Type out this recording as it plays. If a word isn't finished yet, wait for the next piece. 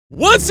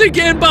Once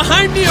again,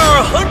 behind me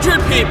are 100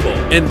 people,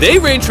 and they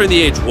range from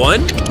the age 1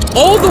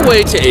 all the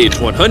way to age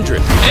 100.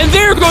 And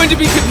they're going to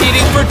be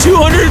competing for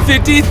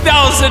 $250,000.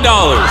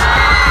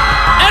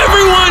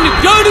 Everyone,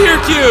 go to your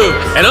cube!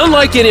 And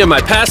unlike any of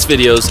my past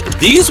videos,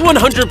 these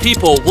 100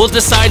 people will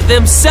decide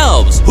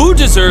themselves who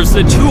deserves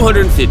the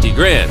 250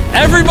 grand.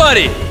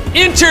 Everybody,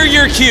 enter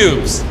your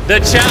cubes. The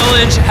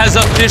challenge has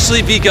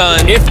officially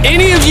begun. If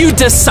any of you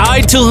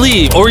decide to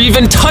leave or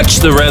even touch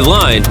the red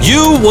line,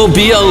 you will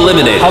be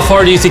eliminated. How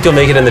far do you think you'll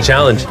make it in the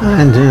challenge?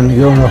 I intend to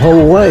go the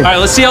whole way. All right,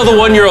 let's see how the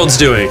 1-year-old's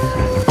doing.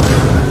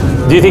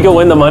 Do you think you'll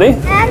win the money?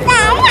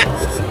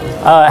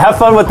 Have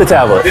fun with the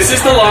tablet. This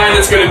is the line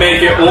that's going to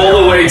make it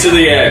all the way to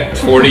the end.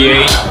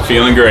 48,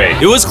 feeling great.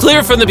 It was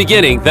clear from the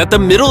beginning that the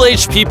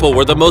middle-aged people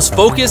were the most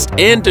focused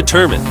and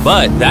determined,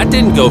 but that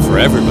didn't go for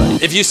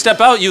everybody. If you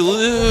step out, you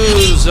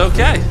lose.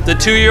 Okay, the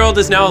 2-year-old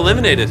is now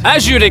eliminated.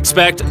 As you'd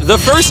expect, the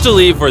first to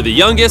leave were the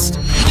youngest.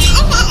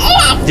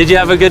 Did you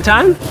have a good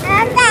time?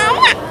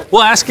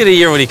 We'll ask in a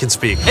year when he can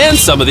speak. And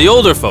some of the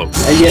older folks.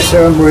 Yes,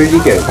 sir, I'm ready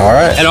to go. All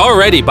right. And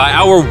already, by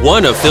hour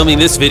 1 of filming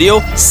this video,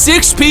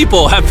 6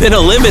 people have been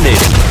eliminated.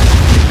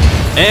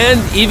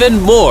 And even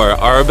more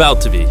are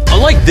about to be.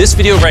 Unlike this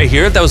video right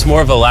here, that was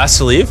more of the last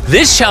to leave,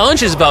 this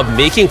challenge is about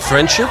making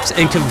friendships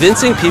and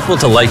convincing people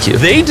to like you.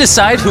 They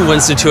decide who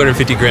wins the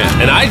 250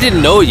 grand. And I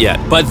didn't know it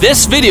yet, but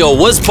this video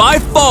was by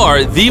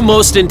far the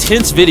most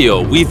intense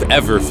video we've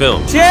ever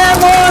filmed.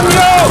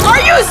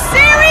 Are you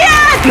serious?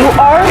 You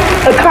are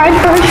a kind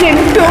person.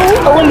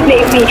 Don't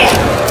eliminate me.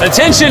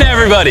 Attention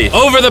everybody!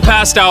 Over the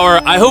past hour,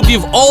 I hope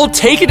you've all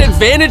taken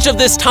advantage of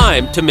this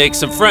time to make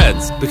some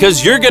friends,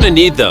 because you're gonna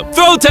need them.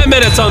 Throw 10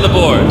 minutes on the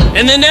board.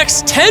 In the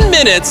next 10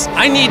 minutes,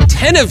 I need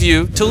 10 of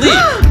you to leave.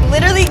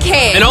 Literally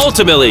can't. And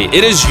ultimately,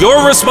 it is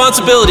your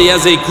responsibility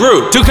as a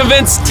group to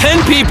convince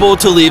 10 people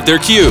to leave their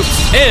cubes.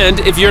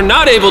 And if you're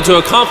not able to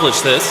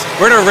accomplish this,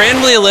 we're gonna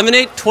randomly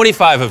eliminate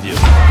 25 of you.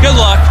 Good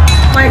luck.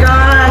 Oh my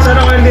gosh, I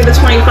don't want to do the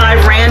 25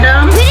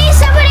 random. We need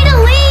somebody to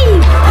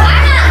leave.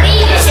 I'm not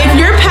leaving. If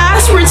you're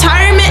past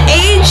retirement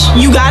age,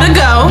 you gotta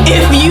go.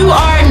 If you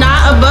are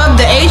not above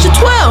the age of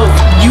 12,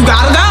 you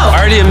gotta go.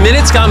 Already a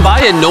minute's gone by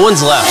and no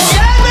one's left.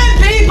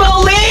 7 people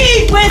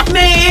leave with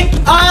me.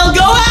 I'll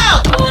go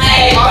out.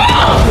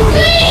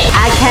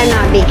 I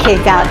cannot be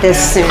kicked out this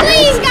soon.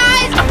 Please,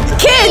 guys.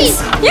 Kids,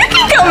 you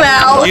can come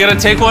out. You gonna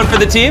take one for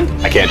the team?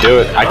 I can't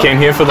do it. I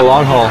came here for the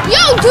long haul. Yo,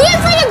 do it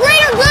for the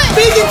greater good.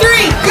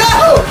 53,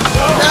 go.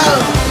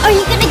 Are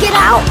you gonna get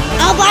out?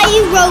 I'll buy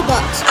you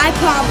Robux. I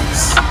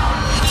promise.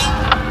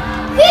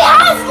 We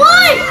have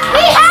one!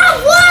 We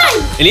have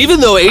one! And even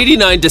though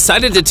 89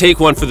 decided to take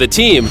one for the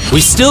team,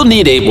 we still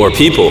need 8 more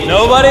people.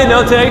 Nobody?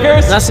 No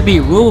takers? Not to be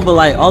rude, but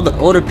like all the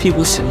older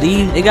people should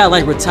leave. They got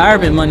like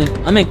retirement money.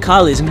 I'm in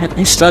college and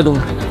I'm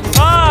struggling.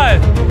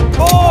 5,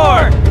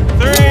 4,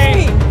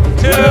 3,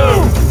 2,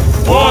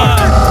 1.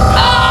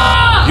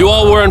 You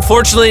all were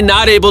unfortunately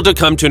not able to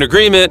come to an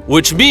agreement,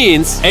 which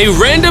means a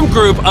random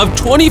group of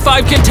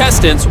 25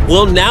 contestants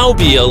will now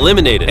be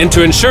eliminated. And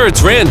to ensure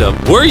it's random,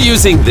 we're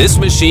using this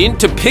machine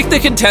to pick the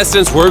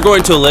contestants we're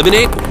going to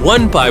eliminate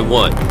one by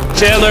one.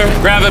 Chandler,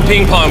 grab a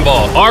ping pong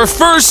ball. Our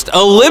first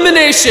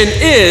elimination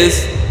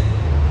is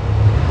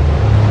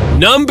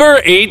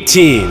number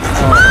 18.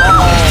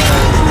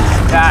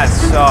 That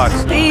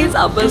sucks. Please,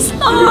 I'm a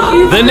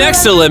star. The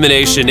next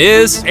elimination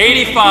is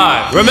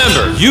 85.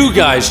 Remember, you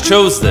guys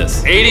chose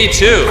this.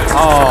 82.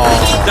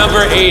 Oh.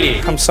 Number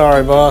 80. I'm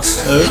sorry,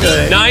 boss.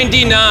 Okay.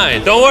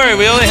 99. Don't worry,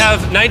 we only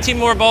have 19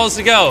 more balls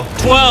to go.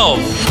 12,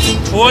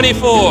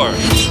 24,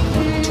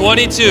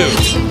 22,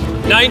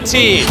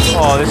 19.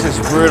 Oh, this is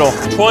brutal.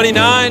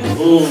 29.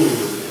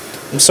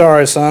 I'm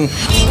sorry, son.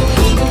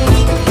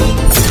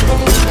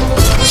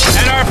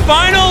 And our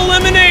final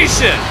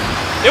elimination.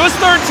 It was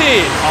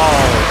 13.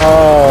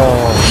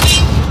 Oh.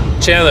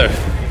 Chandler,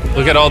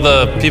 look at all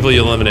the people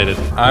you eliminated.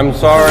 I'm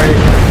sorry.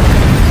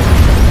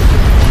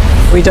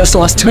 We just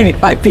lost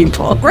 25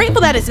 people.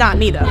 Grateful that it's not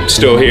me, though.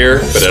 Still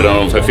here, but I don't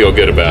know if I feel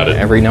good about it.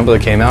 Every number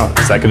that came out,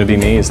 is that gonna be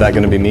me? Is that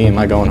gonna be me? Am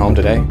I going home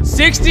today?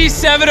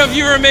 67 of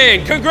you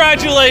remain.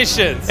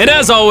 Congratulations. And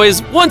as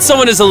always, once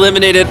someone is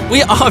eliminated,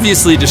 we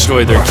obviously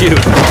destroy their cube.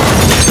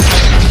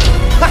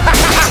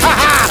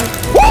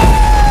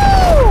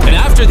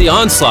 After the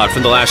onslaught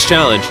from the last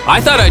challenge, I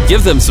thought I'd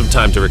give them some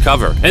time to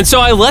recover. And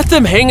so I let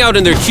them hang out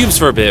in their cubes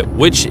for a bit,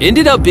 which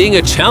ended up being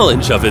a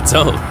challenge of its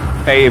own.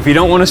 Hey, if you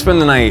don't want to spend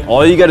the night,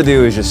 all you gotta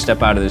do is just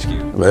step out of this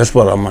cube. That's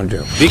what I'm gonna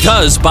do.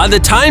 Because by the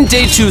time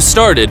day 2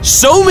 started,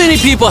 so many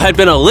people had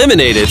been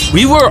eliminated,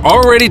 we were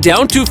already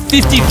down to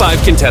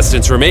 55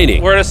 contestants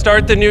remaining. We're gonna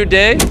start the new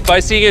day by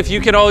seeing if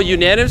you can all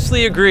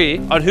unanimously agree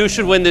on who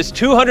should win this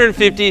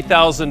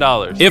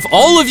 $250,000. If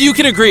all of you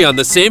can agree on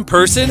the same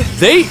person,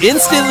 they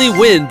instantly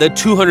win the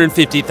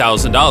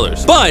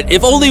 $250,000. But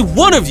if only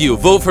one of you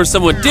vote for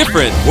someone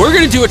different, we're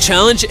gonna do a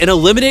challenge and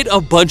eliminate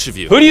a bunch of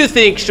you. Who do you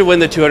think should win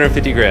the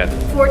 250 grand?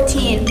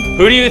 14.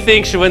 Who do you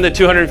think should win the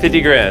 250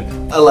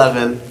 grand?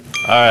 11.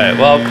 All right,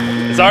 well,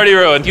 it's already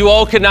ruined. You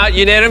all could not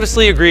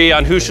unanimously agree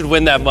on who should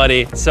win that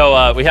money,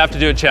 so we have to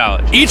do a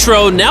challenge. Each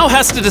row now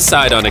has to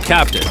decide on a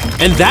captain,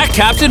 and that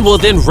captain will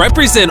then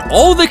represent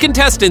all the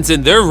contestants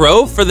in their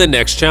row for the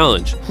next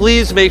challenge.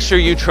 Please make sure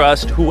you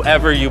trust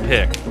whoever you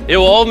pick. It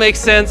will all make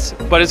sense,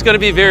 but it's gonna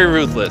be very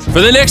ruthless. For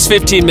the next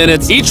 15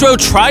 minutes, each row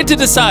tried to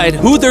decide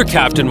who their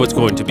captain was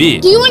going to be.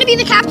 Do you want to be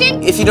the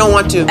captain? If you don't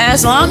want to.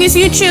 As long as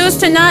you choose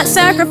to not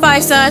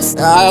sacrifice us.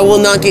 I will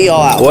not get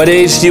y'all out. What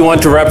age do you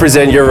want to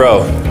represent your row?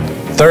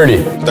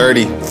 30.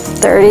 30.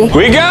 30.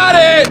 We got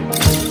it!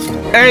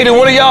 Hey, do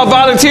one of y'all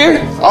volunteer?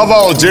 I'll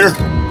volunteer.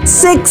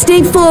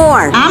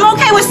 64. I'm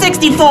okay with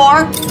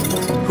 64.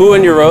 Who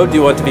in your row do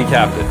you want to be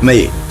captain?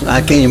 Me.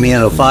 I came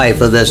in a fight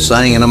for this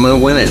thing and I'm gonna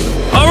win it.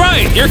 All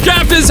right, your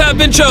captains have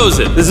been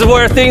chosen. This is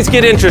where things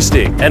get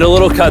interesting and a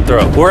little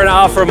cutthroat. We're gonna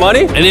offer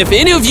money, and if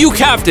any of you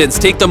captains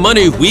take the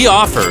money we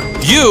offer,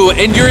 you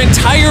and your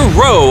entire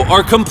row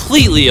are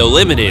completely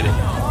eliminated.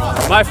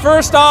 My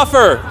first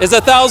offer is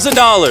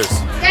 $1,000.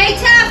 Stay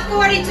tough,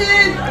 42.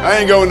 I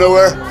ain't going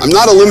nowhere. I'm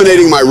not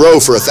eliminating my row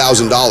for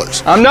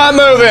 $1,000. I'm not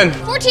moving.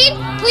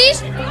 14,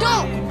 please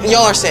don't.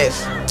 Y'all are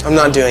safe. I'm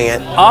not doing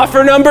it.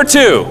 Offer number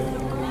 2,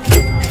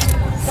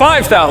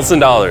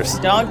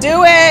 $5,000. Don't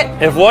do it.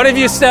 If one of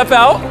you step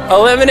out,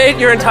 eliminate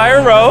your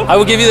entire row, I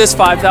will give you this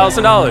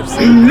 $5,000.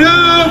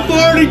 No,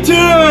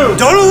 42!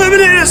 Don't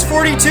eliminate us,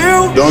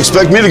 42! Don't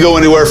expect me to go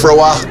anywhere for a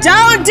while.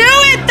 Don't do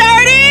it,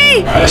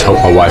 30. I just hope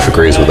my wife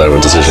agrees with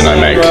whatever decision I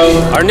make.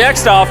 Our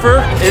next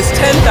offer is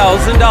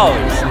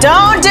 $10,000.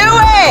 Don't do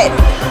it.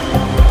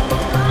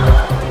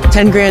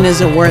 10 grand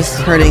isn't worth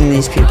hurting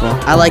these people.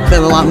 I like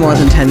them a lot more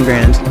than 10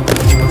 grand.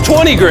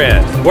 20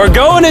 grand. We're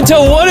going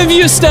until one of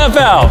you step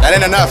out. That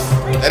ain't enough.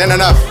 That ain't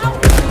enough.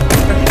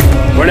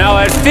 We're now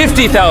at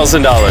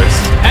 $50,000.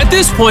 At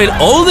this point,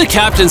 all the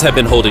captains have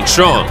been holding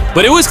strong,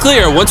 but it was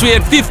clear once we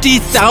had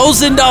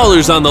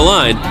 $50,000 on the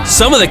line,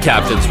 some of the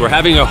captains were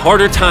having a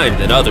harder time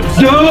than others.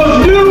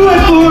 Don't do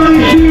it,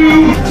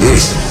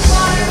 42!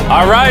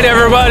 All right,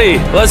 everybody,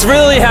 let's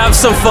really have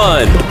some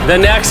fun. The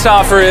next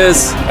offer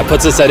is, that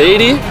puts us at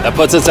 80, that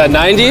puts us at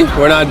 90,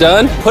 we're not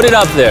done. Put it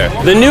up there.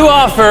 The new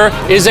offer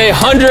is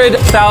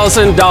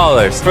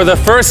 $100,000 for the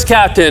first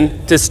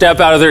captain to step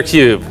out of their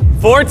cube.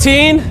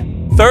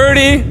 14,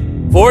 30,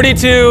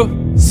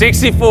 42,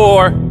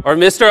 64, or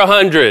Mr.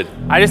 100.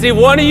 I just need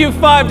one of you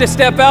 5 to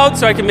step out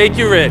so I can make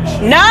you rich.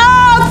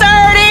 No, 30.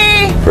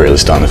 Really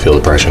starting to feel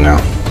the pressure now.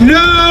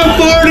 No,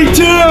 42!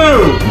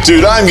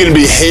 Dude, I'm gonna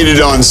be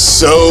hated on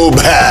so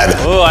bad.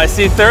 Oh, I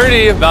see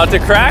 30 about to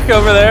crack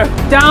over there.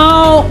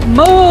 Don't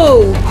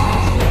move.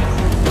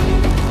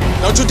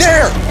 Don't you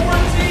dare!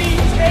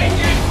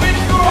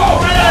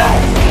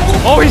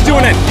 Oh, he's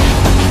doing it!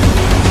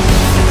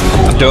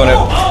 I'm doing it.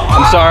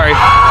 I'm sorry.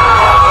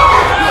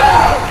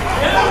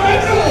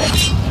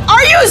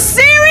 Are you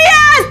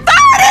serious? 30?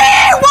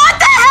 What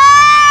the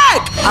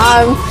heck?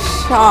 I'm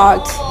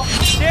shocked.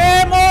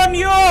 Shame on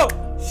you!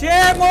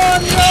 Shame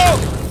on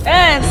you!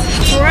 That's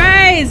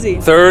crazy.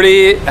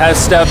 30 has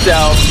stepped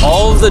out.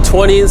 All of the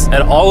 20s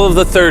and all of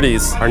the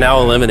 30s are now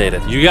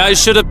eliminated. You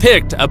guys should have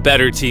picked a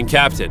better team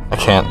captain. I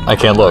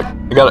can't look.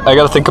 I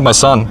gotta think of my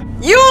son.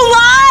 You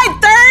lied,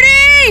 30!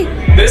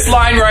 This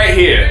line right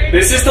here.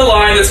 This is the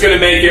line that's gonna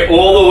make it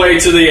all the way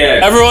to the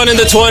end. Everyone in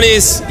the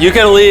 20s, you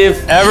can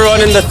leave.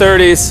 Everyone in the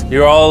 30s,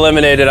 you're all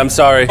eliminated. I'm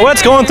sorry.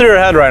 What's going through your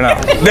head right now?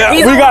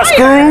 We got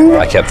screwed.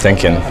 I kept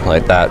thinking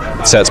like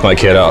that sets my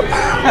kid up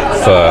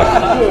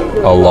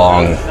for a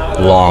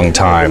long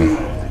time.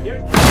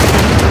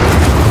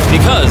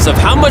 Because of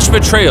how much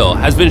betrayal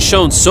has been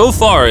shown so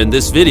far in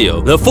this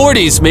video, the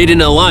 40s made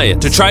an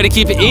alliance to try to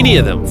keep any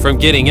of them from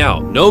getting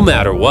out, no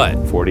matter what.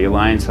 40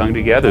 Alliance hung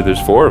together,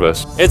 there's 4 of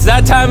us. It's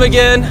that time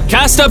again.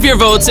 Cast up your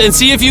votes and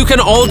see if you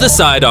can all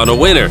decide on a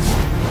winner.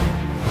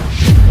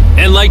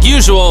 And like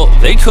usual,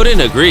 they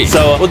couldn't agree.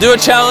 So we'll do a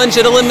challenge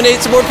and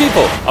eliminate some more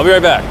people. I'll be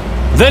right back.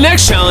 The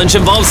next challenge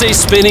involves a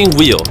spinning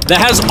wheel that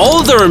has all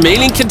of the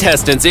remaining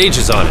contestants'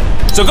 ages on it.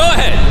 So go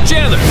ahead,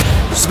 Chandler,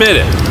 spin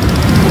it.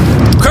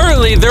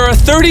 Currently, there are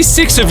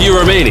 36 of you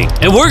remaining,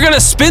 and we're gonna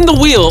spin the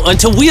wheel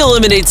until we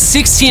eliminate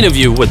 16 of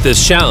you with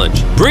this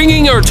challenge,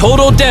 bringing our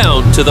total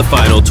down to the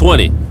final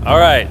 20. All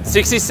right,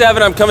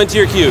 67, I'm coming to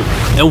your cube.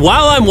 And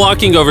while I'm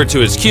walking over to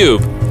his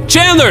cube,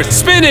 Chandler,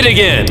 spin it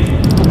again.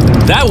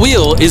 That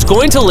wheel is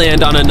going to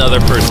land on another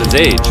person's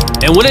age.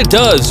 And when it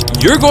does,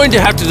 you're going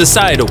to have to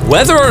decide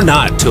whether or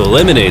not to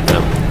eliminate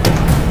them.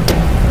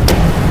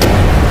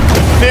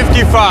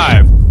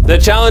 55. The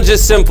challenge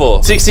is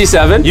simple.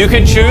 67, you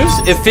can choose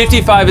if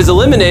 55 is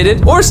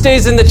eliminated or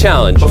stays in the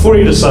challenge. Before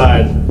you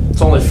decide,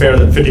 it's only fair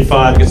that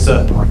 55 gets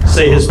to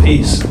say his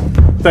piece.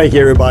 Thank you,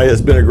 everybody.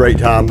 It's been a great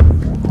time.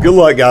 Good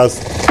luck,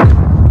 guys.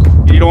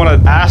 You don't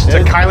want to ask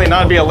to kindly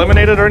not be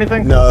eliminated or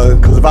anything? No,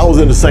 because if I was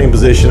in the same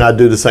position, I'd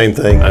do the same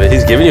thing. I mean,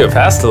 he's giving you a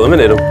pass to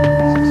eliminate him.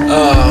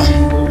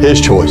 His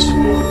choice.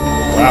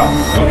 Wow,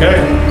 okay.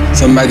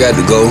 Somebody got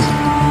to go.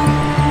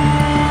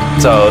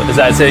 So, is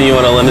that saying you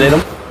want to eliminate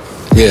him?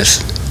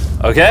 Yes.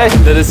 Okay,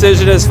 the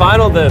decision is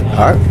final then.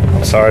 All right.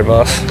 I'm sorry,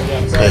 boss.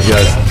 Thanks,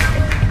 guys.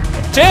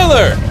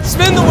 Chandler,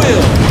 spin the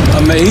wheel.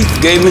 I mean, he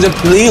gave me the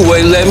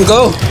leeway to let him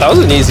go. That was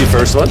an easy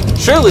first one.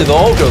 Surely they'll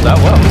all go that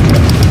well.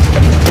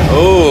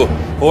 Oh,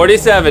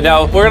 47.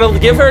 Now, we're gonna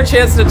give her a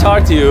chance to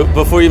talk to you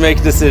before you make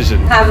a decision.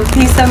 Have a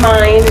peace of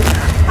mind.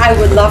 I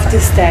would love to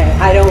stay.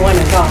 I don't want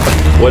to go.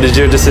 What is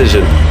your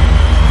decision?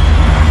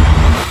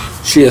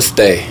 She'll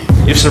stay.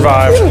 You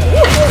survived.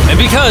 And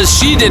because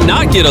she did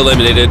not get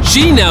eliminated,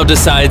 she now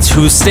decides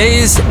who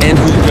stays and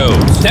who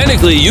goes.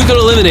 Technically, you could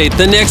eliminate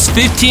the next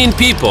 15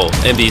 people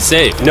and be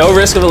safe. No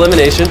risk of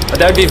elimination, but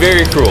that would be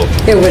very cruel.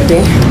 It would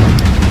be.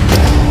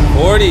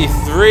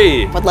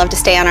 43. Would love to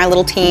stay on our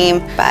little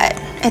team, but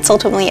it's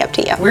ultimately up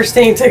to you. We're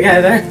staying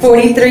together.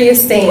 43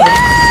 is staying.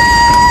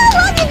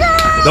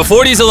 The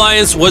 40s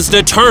Alliance was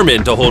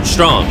determined to hold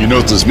strong. You know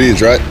what this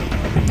means, right?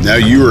 Now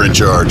you are in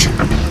charge.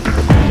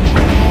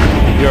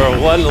 You're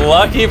one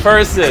lucky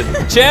person.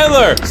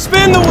 Chandler,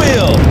 spin the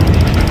wheel.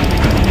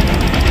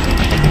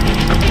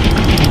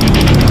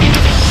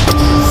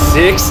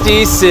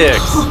 66.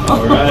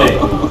 All right.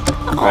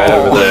 Right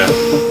over there.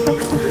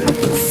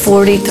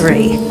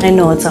 43. I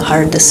know it's a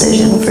hard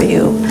decision for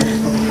you,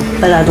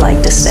 but I'd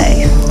like to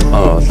stay.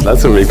 Oh,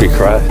 that's gonna make me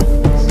cry.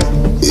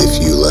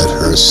 If you let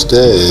her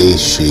stay,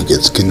 she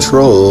gets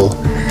control.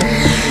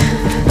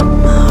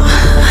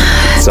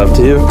 It's up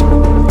to you.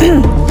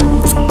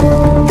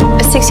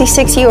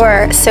 66, you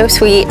are so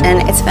sweet,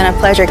 and it's been a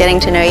pleasure getting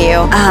to know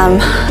you.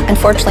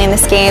 Unfortunately, in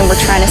this game, we're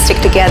trying to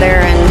stick together,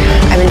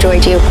 and I've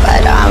enjoyed you,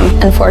 but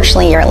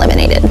unfortunately, you're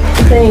eliminated.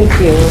 Thank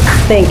you.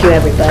 Thank you,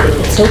 everybody.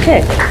 It's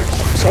okay.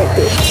 Thank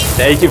you.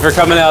 Thank you for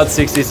coming out,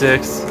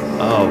 66.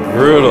 Oh,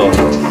 brutal.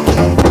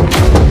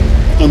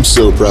 I'm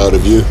so proud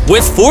of you.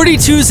 With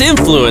 42's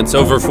influence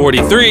over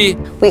 43,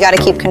 We got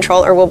to keep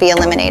control or we'll be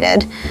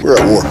eliminated. We're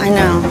at war. I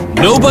know.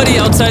 nobody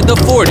outside the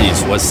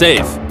 40s was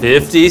safe.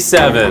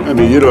 57. I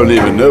mean, you don't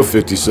even know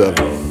 57.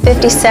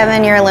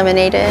 57, you're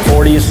eliminated.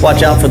 40s,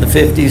 watch out for the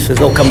 50s, because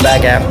they'll come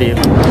back after you.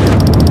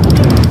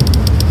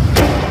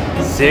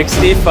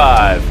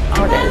 65.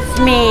 Oh, that's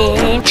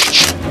me.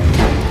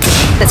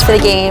 It's for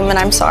the game, and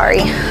I'm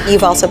sorry.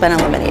 You've also been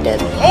eliminated.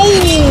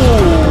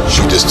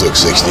 She just took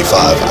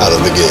 65 out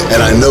of the game.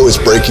 And I know it's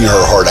breaking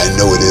her heart. I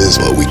know it is,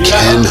 but we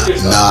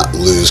cannot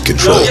lose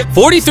control.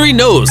 43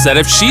 knows that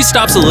if she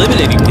stops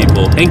eliminating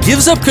people and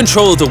gives up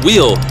control of the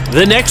wheel,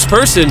 the next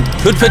person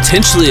could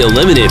potentially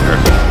eliminate her.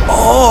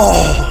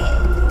 Oh!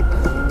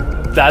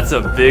 That's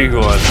a big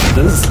one.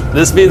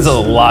 This means a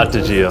lot to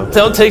Gio.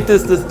 Don't take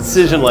this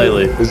decision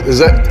lightly. Is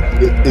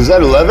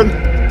that 11?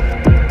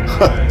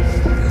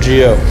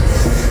 Gio,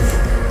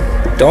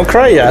 don't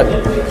cry yet.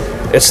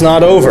 It's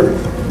not over.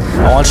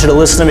 I want you to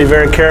listen to me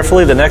very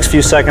carefully. The next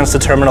few seconds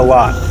determine a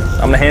lot.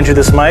 I'm gonna hand you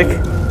this mic,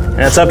 and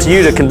it's up to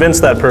you to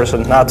convince that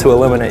person not to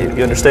eliminate you.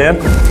 You understand?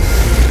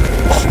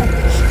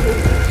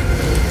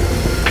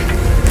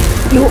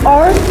 You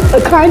are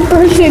a kind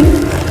person.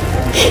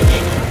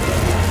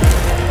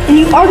 And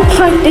you are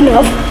kind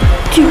enough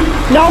to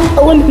not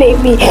eliminate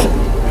me.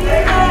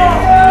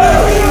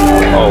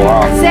 Oh,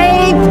 wow.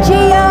 Save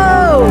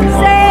Gio!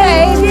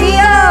 Save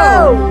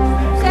Gio!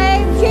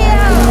 Save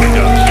Gio!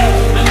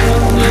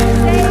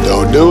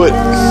 Don't do it.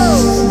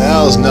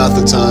 Now's not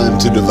the time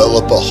to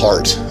develop a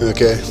heart,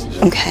 okay?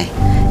 Okay.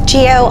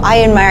 Gio,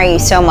 I admire you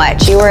so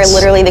much. You are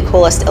literally the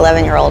coolest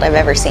 11-year-old I've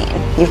ever seen.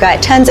 You've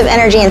got tons of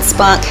energy and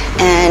spunk,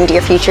 and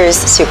your future is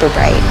super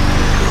bright.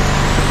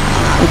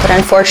 But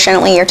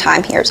unfortunately, your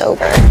time here is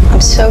over.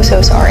 I'm so,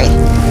 so sorry.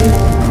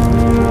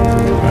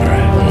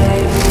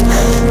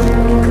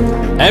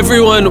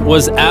 Everyone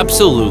was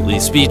absolutely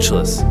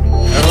speechless.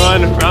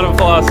 Everyone, round of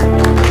applause.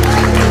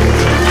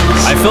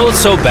 I felt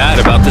so bad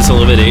about this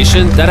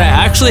elimination that I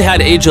actually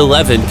had age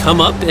 11 come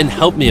up and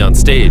help me on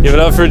stage. Give it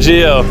up for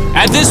Gio.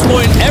 At this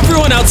point,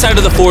 everyone outside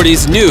of the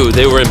 40s knew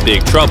they were in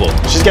big trouble.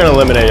 She's gonna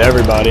eliminate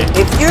everybody.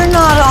 If you're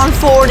not on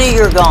 40,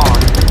 you're gone.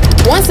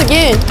 Once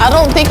again, I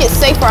don't think it's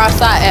safe for our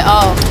side at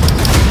all.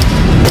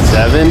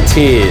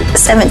 17.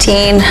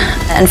 17,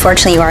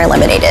 unfortunately, you are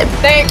eliminated.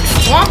 Thanks.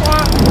 Womp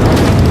womp.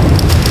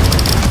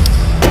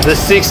 The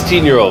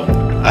 16-year-old.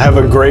 I have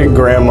a great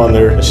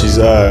grandmother. She's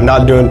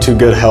not doing too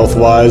good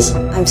health-wise.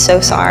 I'm so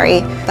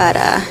sorry, but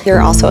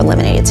you're also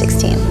eliminated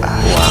 16.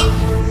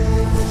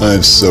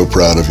 I'm so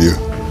proud of you.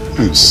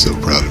 I'm so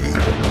proud of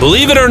you.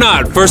 Believe it or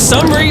not, for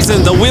some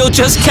reason, the wheel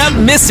just kept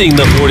missing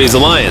the 40s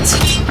Alliance.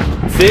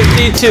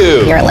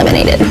 52. You're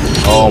eliminated.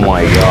 Oh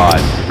my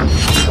God.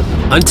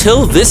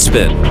 Until this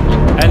spin.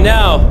 And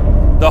now,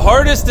 the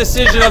hardest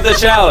decision of the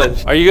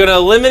challenge. Are you gonna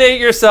eliminate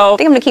yourself? I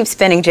think I'm gonna keep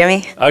spinning,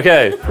 Jimmy.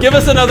 Okay, give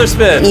us another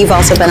spin. You've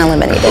also been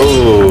eliminated.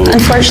 Ooh.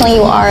 Unfortunately,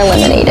 you are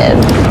eliminated.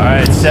 All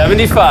right,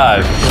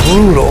 75.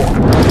 Brutal.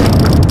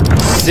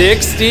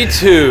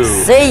 62.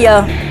 See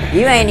ya.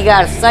 You ain't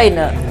gotta say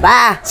nothing.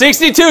 Bye.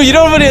 62, you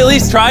don't want to at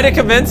least try to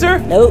convince her?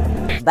 Nope.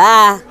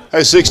 Bye.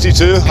 Hey,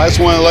 62, I just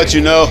want to let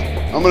you know,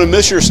 I'm going to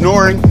miss your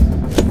snoring.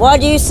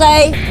 What'd you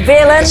say,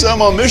 villain? I'm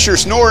going to miss your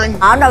snoring.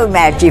 I know,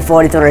 Matthew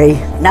 43.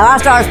 Now I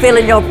start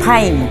feeling your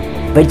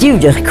pain, but you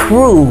just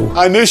cruel.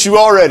 I miss you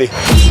already.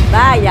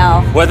 Bye,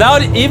 y'all.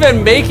 Without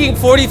even making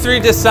 43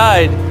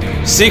 decide,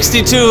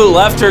 62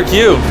 left her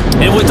cube.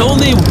 And with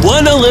only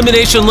one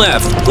elimination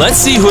left, let's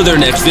see who their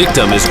next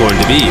victim is going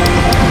to be.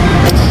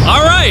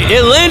 All right,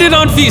 it landed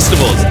on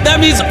Feastables. That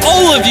means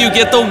all of you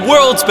get the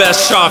world's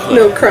best chocolate.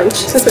 No,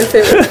 Crunch. That's my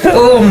favorite.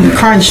 Oh,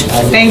 Crunch.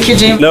 Thank you,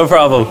 Jim. No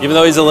problem. Even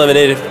though he's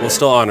eliminated, we'll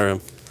still honor him.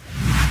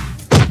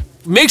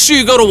 Make sure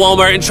you go to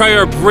Walmart and try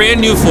our brand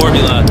new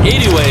formula,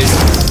 80 Ways.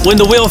 When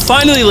the wheel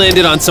finally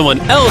landed on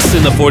someone else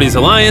in the 40s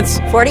Alliance.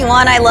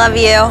 41, I love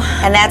you,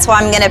 and that's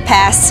why I'm gonna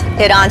pass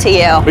it on to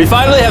you. We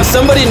finally have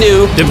somebody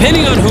new.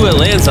 Depending on who it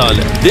lands on,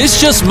 this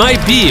just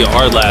might be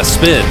our last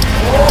spin.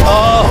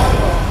 Oh.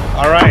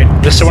 All right,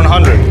 Mr.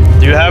 100,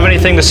 do you have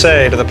anything to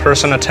say to the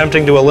person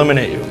attempting to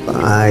eliminate you?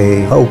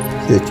 I hope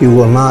that you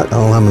will not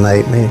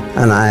eliminate me,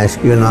 and I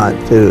ask you not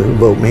to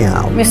vote me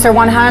out. Mr.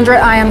 100,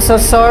 I am so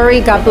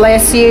sorry. God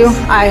bless you.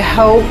 I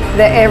hope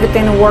that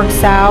everything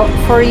works out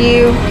for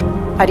you.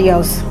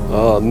 Adios.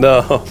 Oh,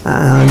 no.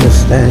 I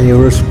understand your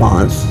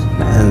response,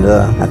 and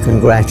I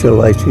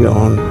congratulate you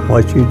on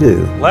what you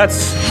do.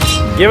 Let's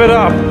give it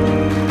up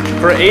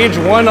for age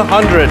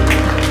 100.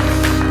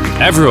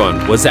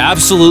 Everyone was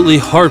absolutely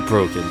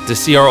heartbroken to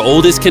see our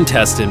oldest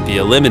contestant be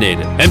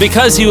eliminated. And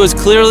because he was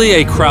clearly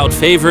a crowd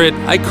favorite,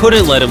 I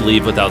couldn't let him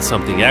leave without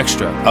something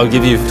extra. I'll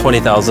give you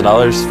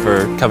 $20,000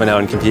 for coming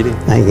out and competing.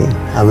 Thank you.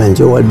 I've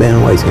enjoyed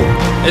being with you.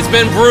 It's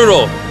been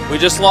brutal. We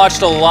just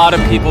watched a lot of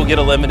people get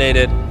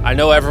eliminated. I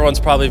know everyone's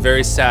probably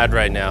very sad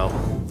right now.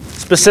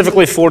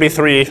 Specifically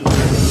 43.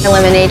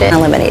 Eliminated,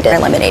 eliminated,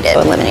 eliminated,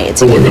 eliminated.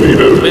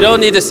 We don't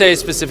need to say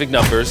specific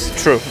numbers.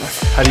 True.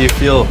 How do you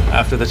feel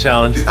after the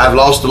challenge? I've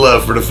lost the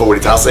love for the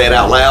 40s. I'll say it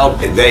out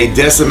loud. And they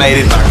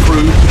decimated my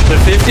crew. The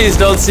 50s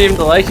don't seem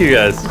to like you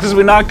guys. Because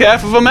we knocked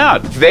half of them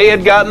out. If they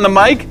had gotten the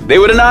mic, they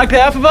would have knocked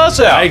half of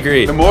us out. I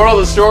agree. The moral of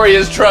the story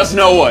is trust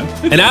no one.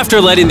 And after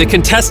letting the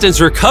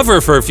contestants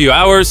recover for a few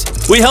hours,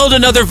 we held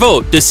another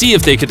vote to see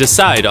if they could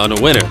decide on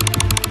a winner.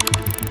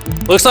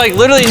 Looks like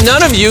literally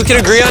none of you can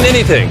agree on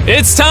anything.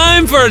 It's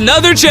time for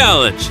another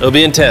challenge. It'll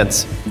be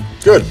intense.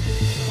 Good.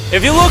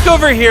 If you look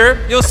over here,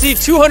 you'll see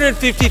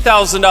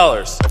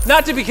 $250,000.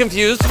 Not to be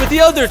confused with the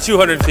other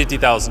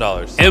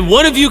 $250,000. And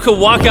one of you could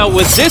walk out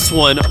with this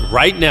one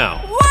right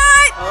now.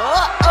 What?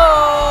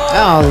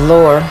 Oh,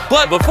 Lord.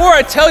 But before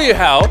I tell you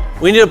how,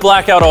 we need to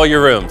black out all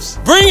your rooms.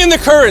 Bring in the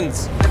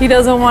curtains. He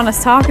doesn't want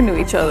us talking to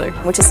each other.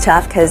 Which is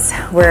tough because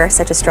we're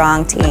such a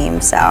strong team,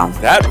 so.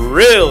 That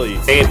really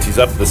antes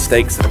up the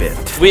stakes a bit.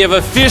 We have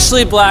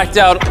officially blacked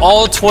out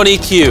all 20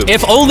 cubes.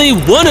 If only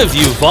one of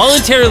you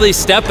voluntarily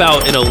step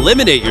out and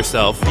eliminate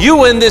yourself, you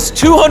win this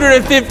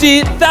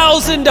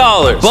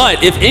 $250,000.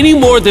 But if any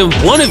more than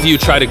one of you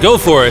try to go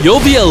for it, you'll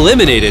be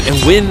eliminated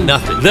and win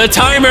nothing. The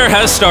timer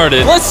has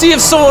started. Let's see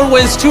if someone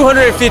wins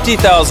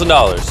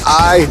 $250,000.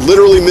 I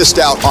literally missed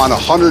out on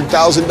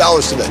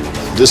 $100,000 today.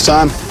 This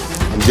time,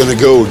 I'm gonna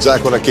go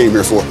exactly what I came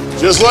here for.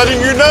 Just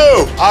letting you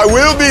know, I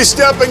will be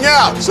stepping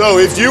out. So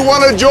if you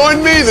wanna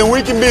join me, then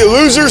we can be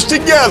losers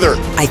together.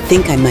 I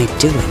think I might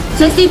do it.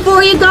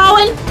 64, you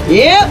going?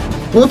 Yep.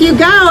 Well, if you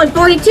go and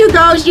 42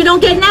 goes, you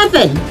don't get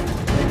nothing.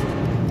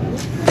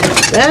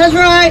 That's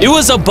right. It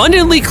was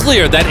abundantly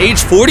clear that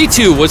age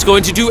 42 was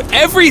going to do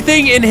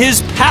everything in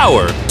his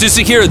power to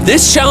secure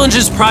this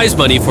challenge's prize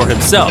money for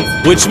himself.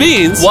 Which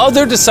means, while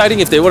they're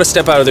deciding if they want to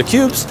step out of their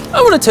cubes,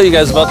 I want to tell you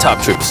guys about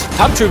Top Troops.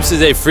 Top Troops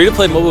is a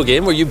free-to-play mobile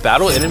game where you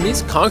battle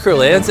enemies, conquer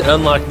lands, and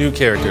unlock new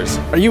characters.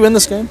 Are you in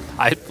this game?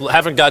 I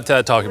haven't got to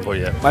that talking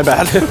point yet. My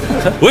bad.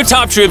 With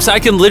Top Troops, I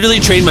can literally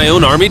train my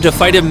own army to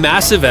fight in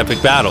massive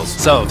epic battles.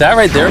 So that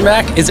right there,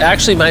 Mac, is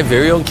actually my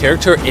very own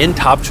character in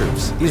Top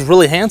Troops. He's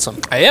really handsome.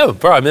 I am.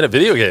 Bro, I'm in a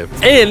video game.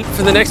 And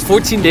for the next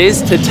 14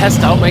 days to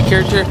test out my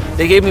character,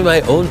 they gave me my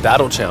own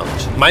battle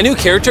challenge. My new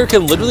character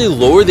can literally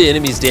lower the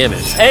enemy's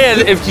damage. And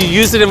if you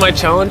use it in my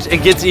challenge,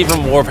 it gets even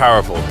more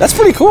powerful. That's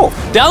pretty cool.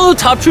 Download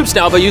Top Troops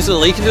now by using the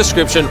link in the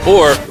description,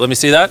 or, let me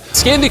see that,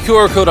 scan the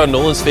QR code on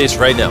Nolan's face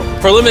right now.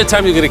 For a limited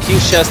time, you'll get a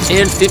King's Chest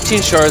and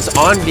 15 shards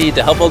on me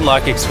to help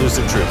unlock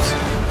exclusive troops.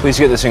 Please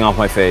get this thing off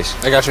my face.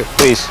 I got you.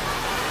 Please.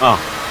 Oh.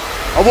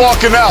 I'm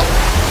walking out.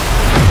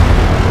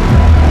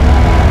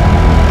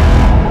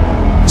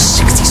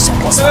 60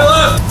 seconds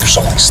left. There's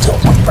only still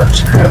one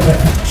person.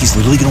 He's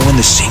literally gonna win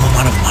the same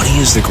amount of money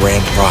as the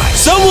grand prize.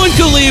 Someone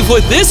could leave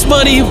with this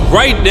money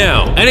right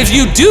now. And if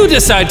you do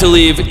decide to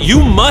leave,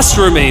 you must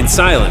remain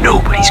silent.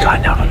 Nobody's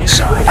gotten out on his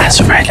side. As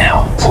of right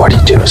now,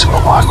 42 is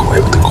gonna walk away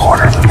with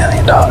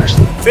 $250,000.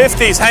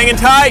 50's hanging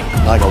tight.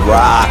 Like a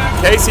rock.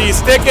 Casey, you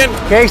sticking?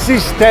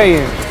 Casey's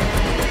staying.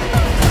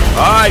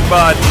 All right,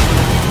 bud.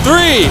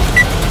 3,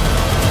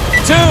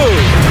 2.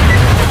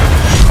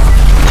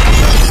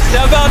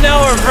 Step out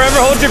now or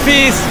forever hold your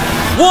peace.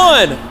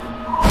 1.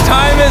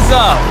 Time is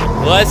up.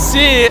 Let's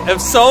see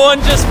if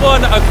someone just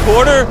won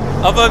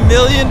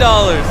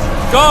 $250,000.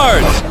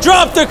 Guards,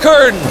 drop the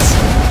curtains.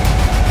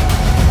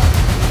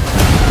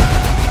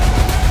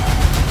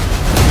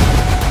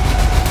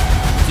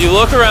 If you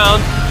look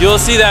around, you'll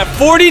see that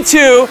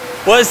 42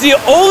 was the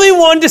only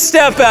one to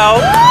step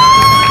out.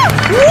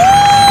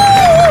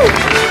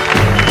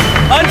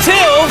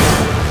 Until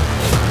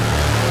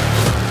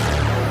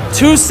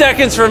 2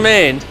 seconds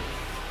remained,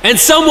 and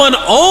someone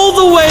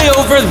all the way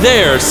over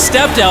there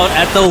stepped out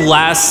at the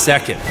last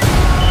second.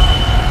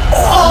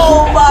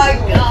 Oh my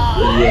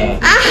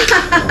God.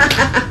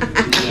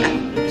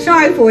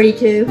 Sorry,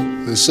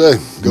 42. They say,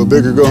 go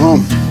big or go home.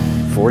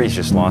 40's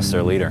just lost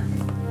their leader.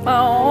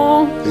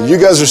 Oh. And you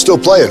guys are still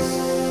playing.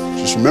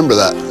 Just remember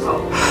that.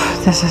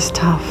 This is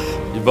tough.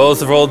 You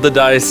both rolled the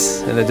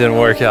dice, and it didn't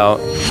work out.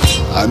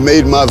 I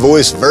made my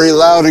voice very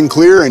loud and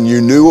clear, and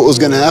you knew what was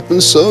going to happen,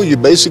 so you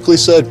basically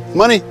said,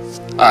 money,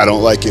 I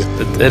don't like you.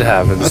 It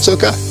happens. That's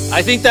okay.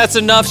 I think that's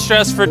enough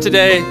stress for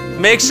today.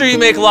 Make sure you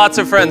make lots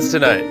of friends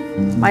tonight.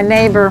 My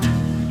neighbor,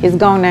 he's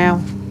gone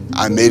now.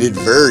 I made it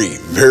very,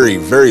 very,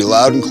 very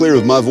loud and clear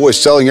with my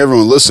voice, telling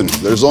everyone, listen,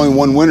 there's only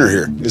one winner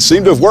here. It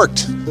seemed to have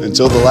worked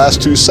until the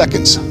last 2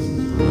 seconds.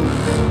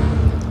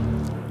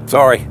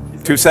 Sorry,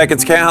 2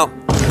 seconds count.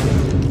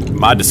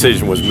 My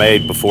decision was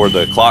made before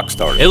the clock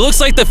started. It looks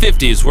like the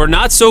 50s were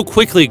not so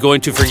quickly going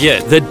to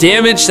forget the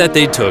damage that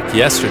they took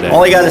yesterday.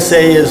 All I gotta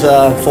say is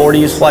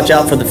 40s, watch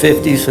out for the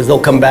 50s because they'll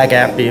come back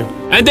after you.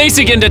 And thanks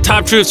again to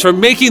Top Troops for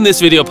making this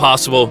video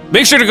possible.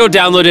 Make sure to go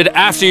download it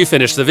after you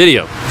finish the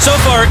video. So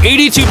far,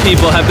 82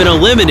 people have been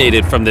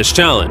eliminated from this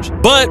challenge,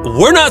 but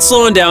we're not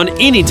slowing down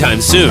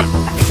anytime soon.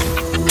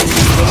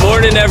 Good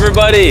morning,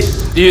 everybody.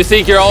 Do you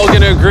think you're all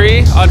gonna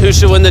agree on who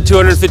should win the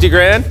 250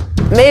 grand?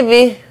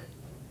 Maybe.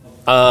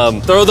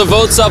 Throw the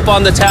votes up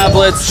on the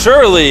tablets.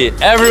 Surely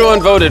everyone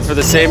voted for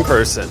the same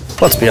person.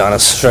 Let's be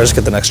honest. Should I just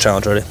get the next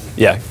challenge ready?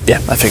 Yeah,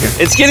 I figured.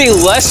 It's getting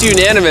less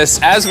unanimous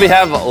as we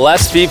have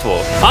less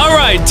people. All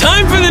right,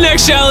 time for the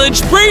next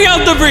challenge. Bring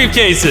out the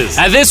briefcases.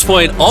 At this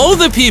point, all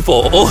the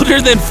people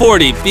older than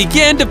 40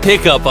 began to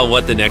pick up on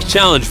what the next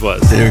challenge was.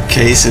 There are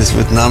cases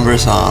with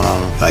numbers on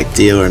them, like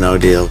deal or no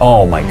deal.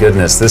 Oh my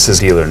goodness, this is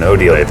deal or no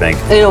deal, I think.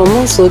 It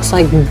almost looks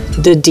like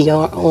the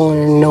deal or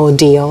no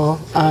deal.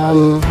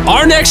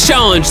 Our next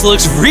challenge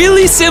looks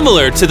really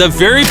similar to the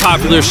very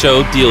popular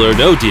show Deal or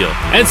No Deal.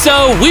 And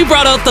so we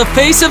brought out the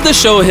face of the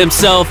show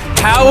himself,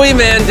 Howie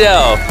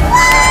Mandel.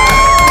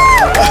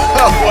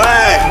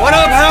 What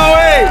up,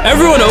 Howie?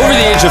 Everyone over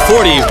the age of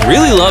 40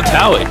 really loved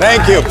Howie.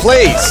 Thank you,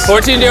 please.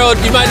 14-year-old,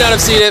 you might not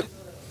have seen it.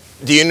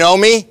 Do you know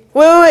me?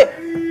 Wait.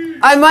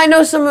 I might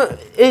know some.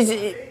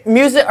 Is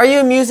music? Are you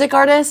a music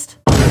artist?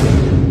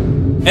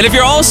 And if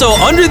you're also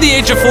under the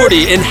age of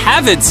 40 and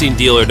haven't seen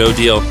Deal or No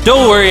Deal,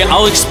 don't worry,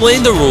 I'll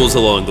explain the rules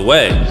along the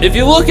way. If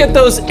you look at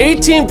those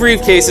 18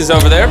 briefcases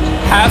over there,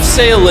 half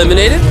say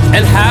eliminated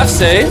and half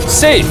say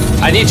safe.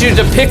 I need you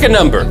to pick a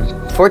number.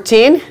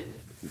 14?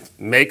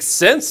 Makes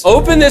sense.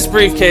 Open this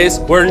briefcase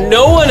where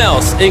no one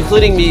else,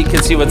 including me,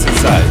 can see what's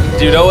inside.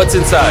 Do you know what's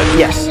inside?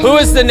 Yes. Who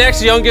is the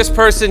next youngest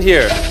person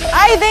here?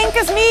 I think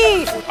it's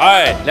me. All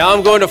right, now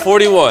I'm going to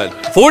 41.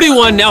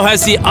 41 now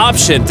has the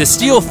option to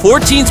steal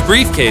 14's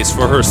briefcase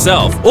for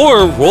herself,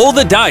 or roll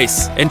the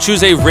dice and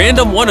choose a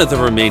random one of the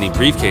remaining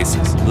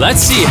briefcases. Let's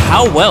see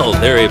how well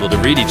they're able to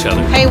read each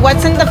other. Hey,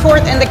 what's in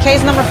the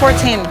case number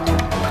 14?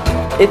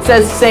 It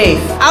says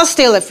safe. I'll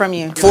steal it from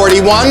you.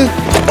 41,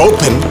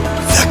 open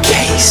the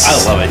case.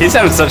 I love it. He's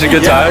having such a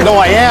good time. No,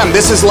 I am.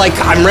 This is like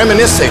I'm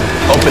reminiscing.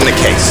 Open the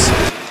case.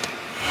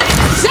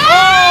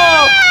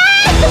 Oh!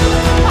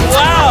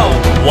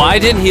 Wow! Why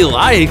didn't he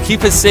lie and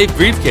keep his safe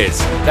briefcase?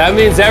 That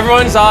means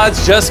everyone's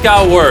odds just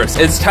got worse.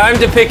 It's time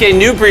to pick a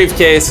new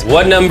briefcase.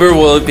 What number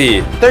will it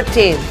be?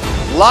 13.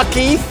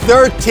 Lucky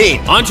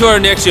 13. On to our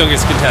next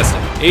youngest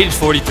contestant, age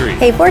 43.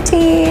 Hey,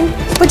 14.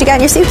 What you got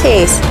in your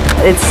suitcase?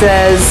 It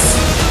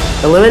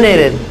says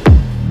eliminated.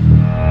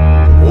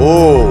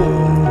 Whoa.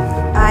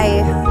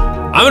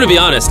 I'm gonna be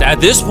honest, at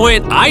this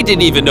point, I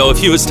didn't even know if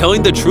he was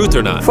telling the truth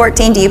or not.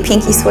 14, do you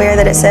pinky swear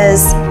that it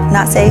says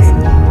not safe?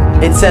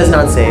 It says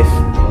not safe.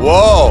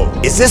 Whoa.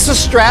 Is this a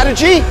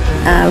strategy?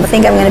 I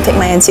think I'm gonna pick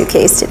my own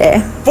suitcase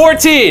today.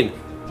 14,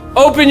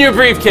 open your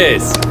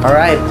briefcase. All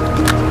right.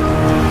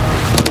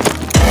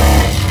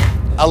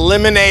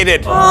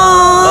 Eliminated.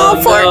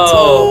 Oh,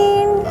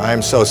 14. No.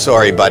 I'm so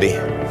sorry, buddy.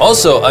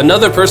 Also,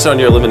 another person on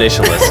your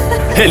elimination list.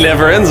 It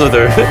never ends with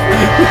her.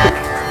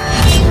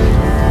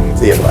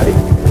 See you, buddy.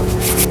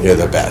 You're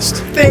the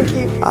best. Thank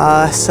you.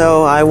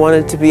 So I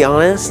wanted to be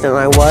honest, and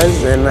I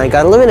was, and I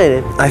got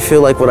eliminated. I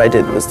feel like what I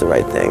did was the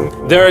right thing.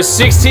 There are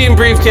 16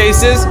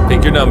 briefcases.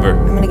 Pick your number.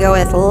 I'm gonna go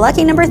with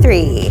lucky number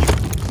 3.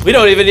 We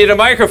don't even need a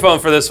microphone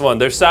for this one.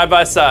 They're side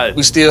by side.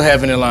 We still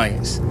have an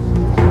alliance.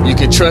 You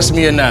can trust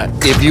me or not.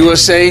 If you are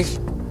safe,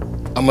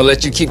 I'm gonna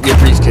let you keep your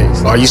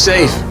briefcase. Are you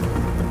safe?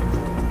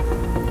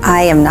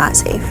 I am not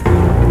safe.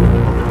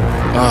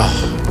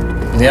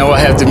 Now I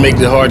have to make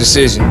the hard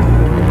decision.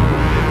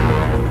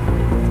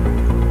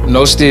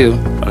 No steal.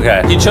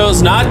 Okay. He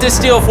chose not to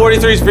steal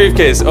 43's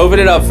briefcase. Open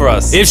it up for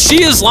us. If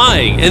she is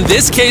lying, and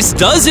this case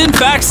does in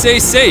fact say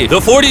safe, the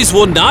 40s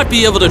will not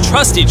be able to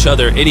trust each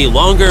other any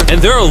longer, and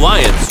their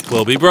alliance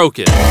will be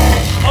broken.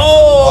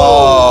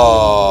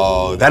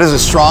 Oh, that is a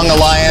strong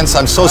alliance.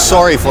 I'm so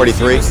sorry,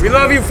 43. We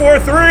love you,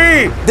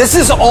 4-3. This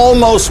is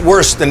almost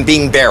worse than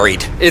being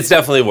buried. It's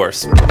definitely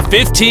worse.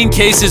 15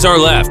 cases are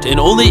left, and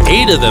only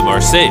 8 of them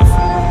are safe.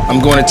 I'm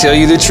going to tell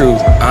you the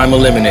truth. I'm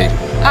eliminated.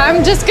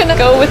 I'm just gonna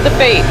go with the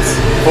fates.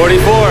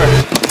 44.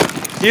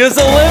 He was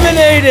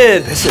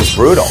eliminated. This is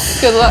brutal.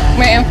 Good luck,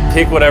 ma'am.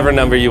 Pick whatever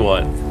number you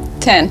want.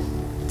 10.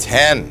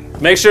 10.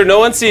 Make sure no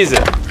one sees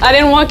it. I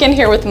didn't walk in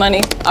here with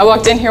money. I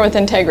walked in here with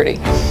integrity.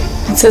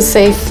 It's a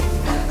safe.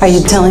 Are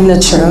you telling the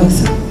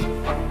truth?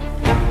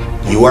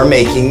 You are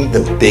making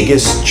the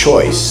biggest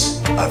choice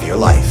of your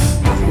life.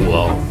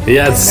 Whoa.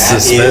 Yeah, it's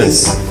That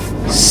suspense.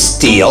 is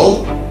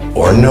steal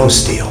or no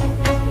steal.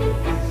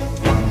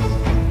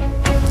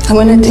 I'm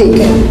gonna take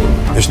it.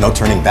 There's no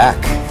turning back.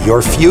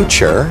 Your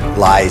future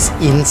lies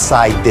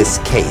inside this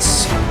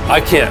case. I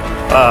can't.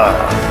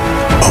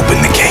 Open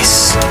the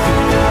case.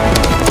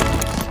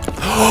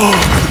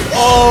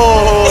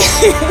 Oh!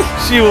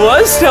 She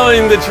was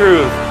telling the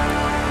truth.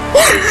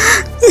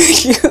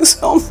 Thank you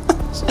so much.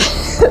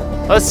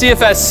 Let's see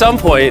if at some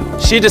point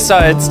she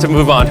decides to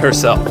move on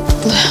herself.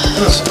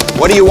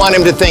 What do you want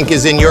him to think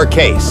is in your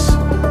case?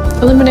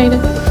 Eliminated.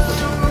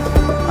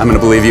 I'm gonna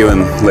believe you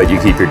and let you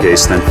keep your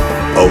case then.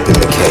 Open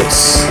the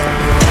case.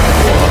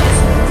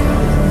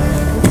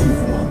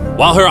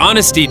 While her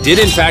honesty did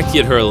in fact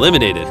get her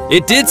eliminated,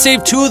 it did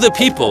save 2 of the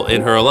people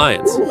in her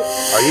alliance.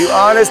 Are you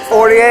honest,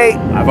 48?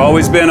 I've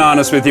always been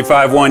honest with you,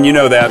 5-1, you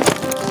know that.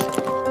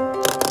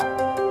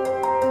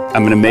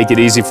 I'm gonna make it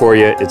easy for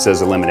you. It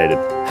says eliminated.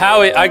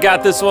 Howie, I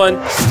got this one.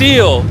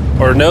 Steal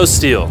or no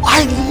steal.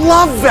 I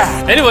love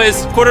that.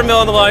 Anyways, $250,000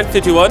 on the line,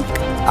 51.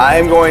 I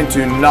am going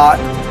to not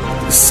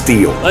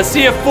steal. Let's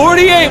see if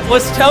 48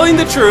 was telling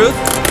the truth.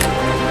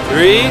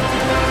 3,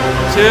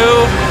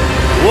 2,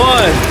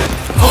 1.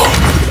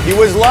 He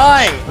was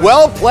lying.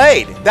 Well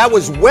played. That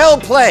was well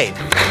played.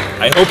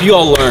 I hope you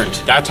all learned.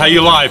 That's how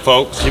you lie,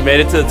 folks. You made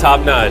it to the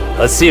top 9.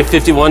 Let's see if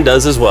 51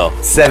 does as well.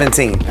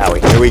 17, Howie.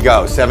 Here we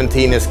go.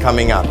 17 is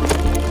coming up.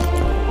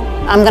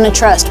 I'm gonna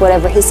trust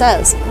whatever he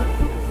says.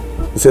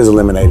 It says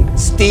eliminated.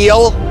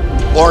 Steal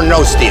or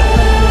no steal?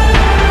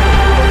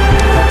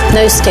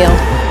 No steal.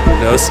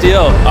 No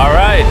steal. All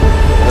right.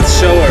 Let's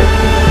show her.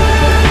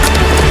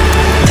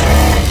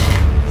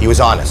 He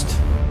was honest.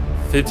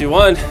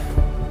 51.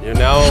 You're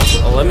now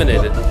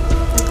eliminated.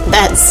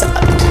 That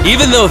sucked.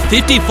 Even though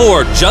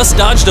 54 just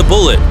dodged a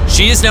bullet,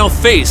 she is now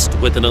faced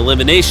with an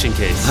elimination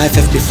case. Hi,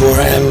 54,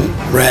 I am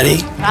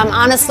ready. I'm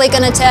honestly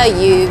gonna tell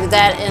you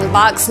that in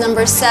box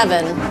number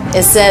 7,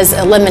 it says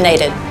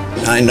eliminated.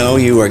 I know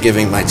you are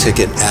giving my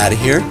ticket out of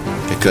here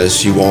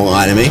because you won't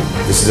lie to me.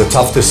 This is a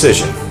tough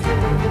decision.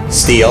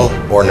 Steal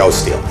or no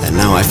steal? And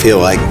now I feel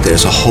like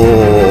there's a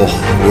whole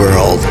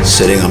world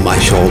sitting on my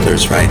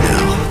shoulders right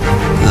now.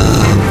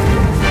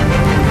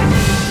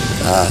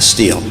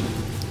 Steal.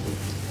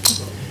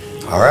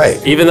 All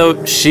right. Even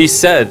though she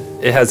said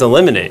it has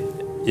eliminate,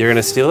 you're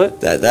gonna steal it?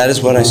 That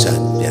is what I said,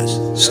 yes.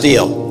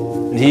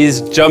 Steal.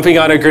 He's jumping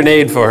on a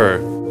grenade for her.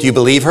 Do you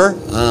believe her?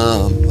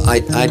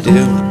 I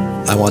do.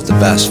 I want the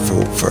best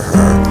for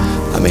her.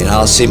 I mean,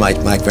 I'll see my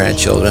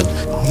grandchildren.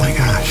 Oh my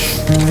gosh.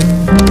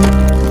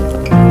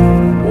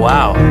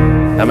 Wow.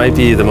 That might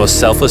be the most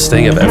selfless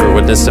thing I've ever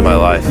witnessed in my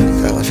life.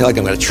 I feel like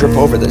I'm gonna trip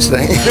over this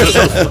thing.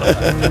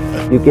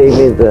 You gave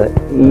me the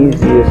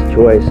easiest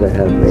choice I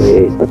have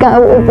made.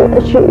 God will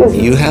bless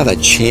you. You have a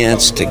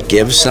chance to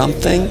give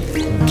something,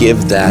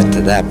 give that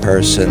to that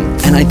person.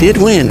 And I did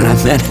win. I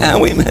met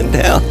Howie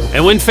Mandel.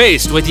 And when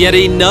faced with yet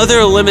another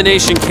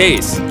elimination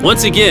case,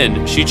 once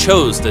again, she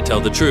chose to tell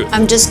the truth.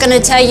 I'm just gonna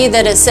tell you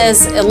that it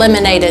says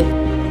eliminated.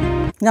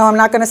 No, I'm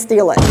not gonna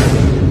steal it.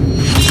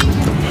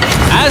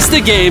 As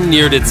the game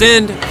neared its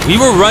end, we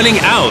were running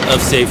out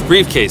of safe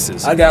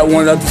briefcases. I got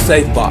one of the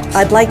safe box.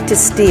 I'd like to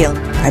steal.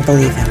 I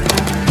believe him.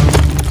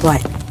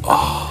 What?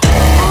 Oh,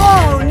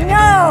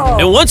 no!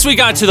 And once we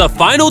got to the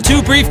final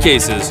 2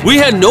 briefcases, we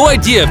had no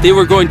idea if they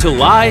were going to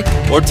lie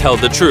or tell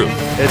the truth.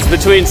 It's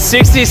between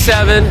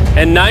 67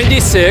 and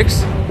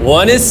 96.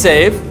 One is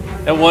safe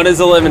and one is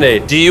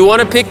eliminated. Do you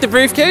want to pick the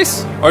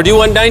briefcase? Or do you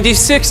want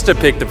 96 to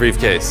pick the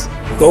briefcase?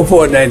 Go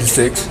for it,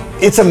 96.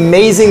 It's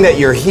amazing that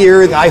you're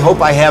here. I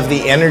hope I have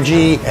the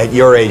energy at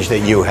your age that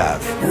you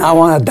have. And I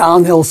want a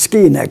downhill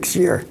ski next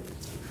year.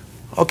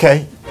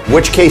 Okay.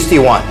 Which case do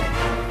you want?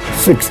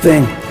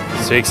 16.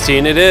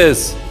 16 it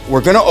is. We're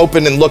going to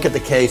open and look at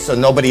the case so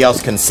nobody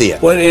else can see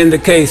it. What in the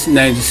case,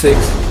 96?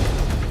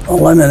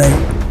 Eliminate.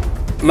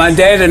 My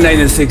dad is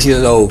 96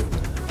 years old.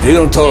 He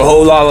don't tell a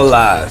whole lot of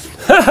lies.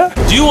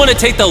 Do you want to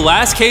take the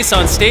last case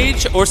on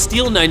stage or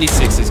steal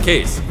 96's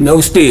case? No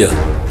steal.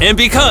 And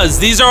because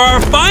these are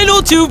our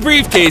final 2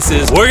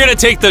 briefcases, we're gonna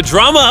take the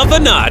drama up a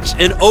notch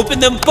and open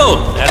them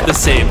both at the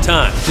same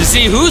time to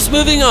see who's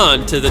moving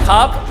on to the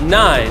top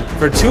 9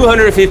 for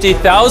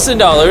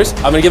 $250,000.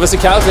 I'm gonna give us a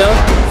countdown.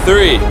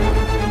 3,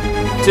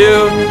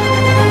 2,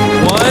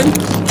 1.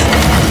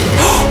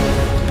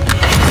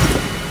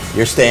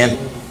 You're staying.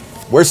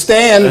 We're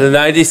staying. The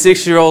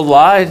 96-year-old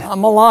lied.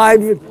 I'm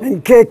alive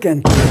and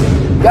kicking.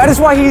 That is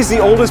why he's the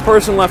oldest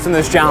person left in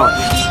this challenge.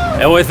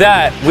 And with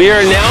that, we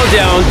are now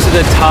down to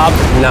the top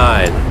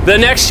 9. The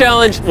next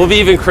challenge will be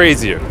even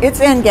crazier. It's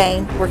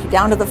endgame. We're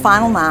down to the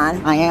final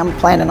 9. I am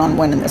planning on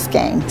winning this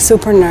game.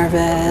 Super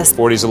nervous.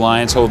 40s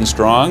Alliance holding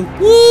strong.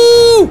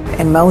 Woo!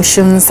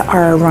 Emotions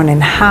are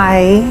running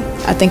high.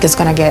 I think it's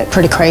gonna get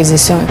pretty crazy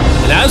soon.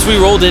 And as we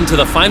rolled into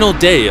the final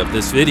day of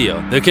this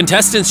video, the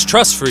contestants'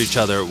 trust for each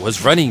other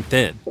was running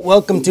thin.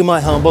 Welcome to my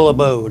humble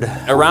abode.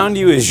 Around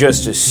you is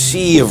just a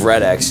sea of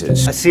red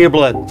X's. I see your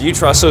blood. Do you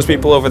trust those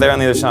people over there on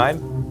the other side?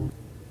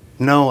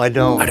 No, I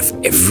don't. Out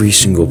of every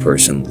single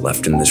person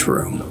left in this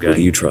room, who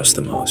do you trust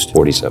the most?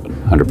 47,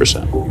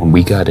 100%. When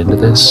we got into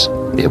this,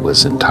 it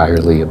was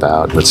entirely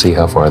about, let's see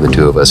how far the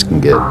two of us can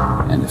get.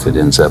 And if it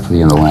ends up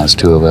being the last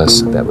two of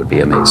us, that would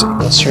be amazing.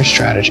 What's your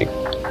strategy?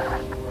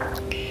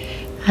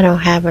 I don't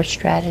have a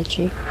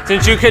strategy.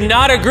 Since you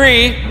cannot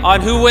agree on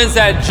who wins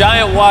that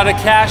giant wad of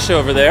cash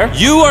over there,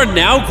 you are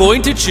now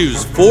going to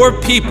choose 4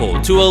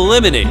 people to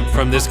eliminate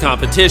from this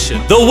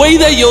competition. The way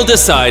that you'll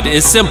decide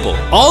is simple.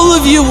 All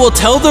of you will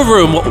tell the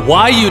room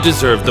why you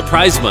deserve the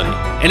prize money.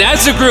 And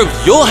as a group,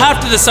 you'll have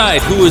to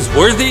decide who is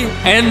worthy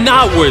and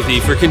not worthy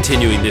for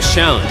continuing this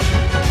challenge.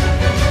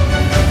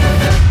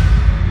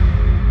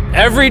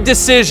 Every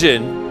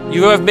decision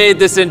you have made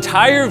this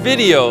entire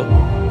video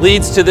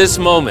leads to this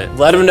moment.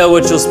 Let them know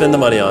what you'll spend the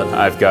money on.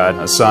 I've got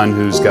a son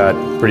who's got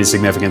pretty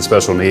significant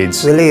special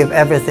needs. We leave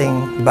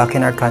everything back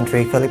in our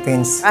country,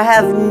 Philippines. I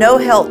have no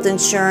health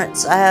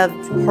insurance. I have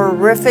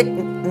horrific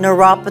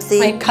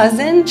neuropathy. My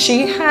cousin,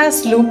 she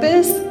has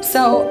lupus,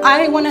 so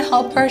I want to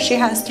help her. She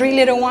has 3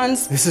 little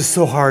ones. This is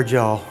so hard,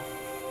 y'all.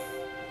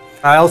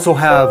 I also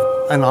have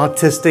an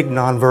autistic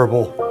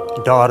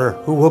nonverbal daughter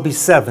who will be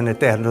 7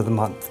 at the end of the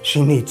month.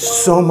 She needs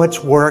so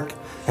much work,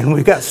 and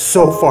we've got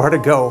so far to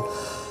go.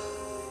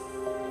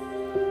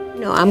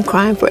 No, I'm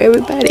crying for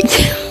everybody.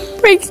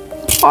 Breaks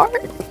my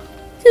heart.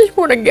 Just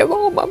want to give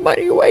all my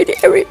money away to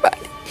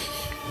everybody.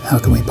 How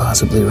can we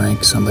possibly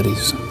rank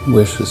somebody's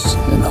wishes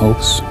and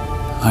hopes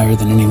higher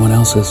than anyone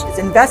else's?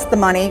 Invest the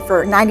money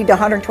for 90 to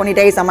 120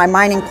 days on my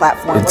mining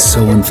platform. It's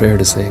so unfair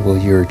to say, well,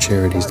 your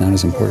charity's not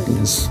as important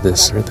as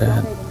this or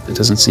that. It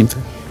doesn't seem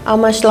fair.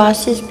 Almost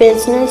lost his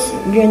business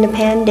during the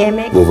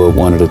pandemic. We'll vote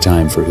one at a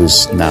time for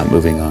who's not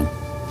moving on.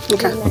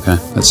 Okay. Okay,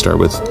 let's start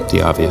with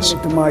the obvious.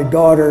 To my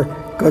daughter,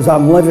 because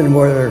I'm living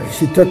with her.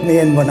 She took me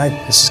in when I...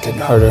 This is getting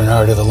harder and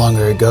harder the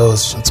longer it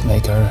goes. Let's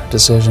make our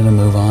decision and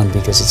move on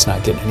because it's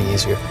not getting any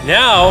easier.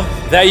 Now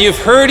that you've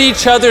heard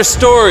each other's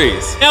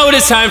stories, now it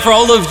is time for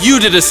all of you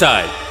to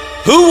decide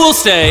who will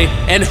stay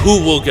and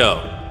who will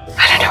go.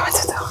 I don't know what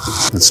to do.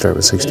 Let's start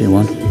with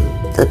 61.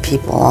 The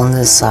people on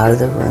this side of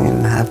the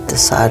room have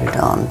decided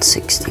on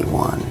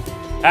 61.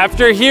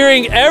 After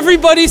hearing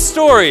everybody's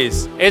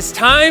stories, it's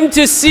time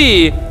to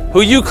see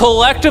who you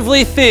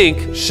collectively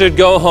think should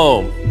go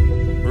home.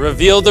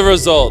 Reveal the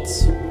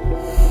results.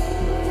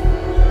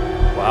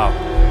 Wow.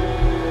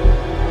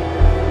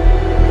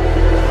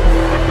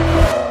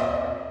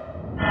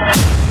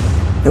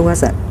 Who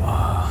was it?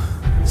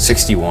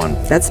 61.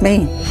 That's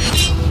me.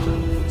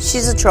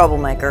 She's a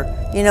troublemaker.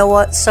 You know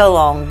what? So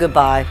long.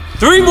 Goodbye.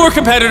 3 more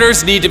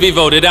competitors need to be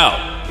voted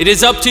out. It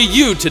is up to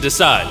you to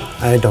decide.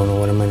 I don't know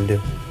what I'm gonna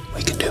do.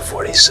 We can do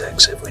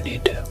 46 if we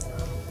need to.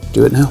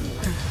 Do it now.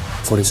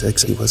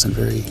 46, he wasn't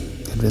very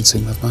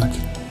convincing with much.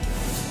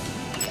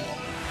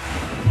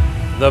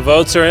 The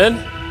votes are in.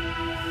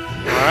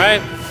 All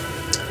right.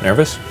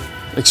 Nervous?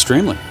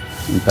 Extremely.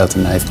 I'm about to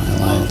knife my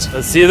alliance.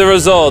 Let's see the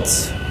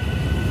results.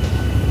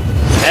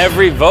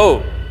 Every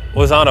vote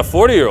was on a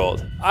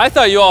 40-year-old. I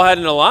thought you all had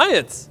an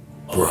alliance.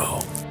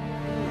 Bro.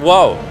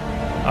 Whoa.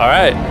 All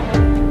right.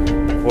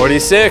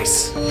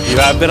 46. You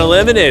have been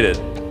eliminated.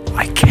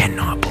 I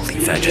cannot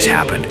believe that just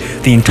happened.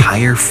 The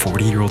entire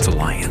 40-year-olds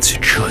alliance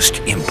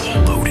just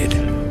imploded.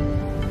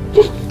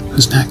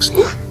 Who's next?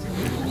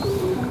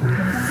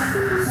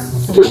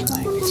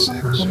 96.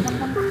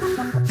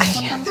 I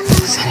can't do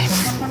this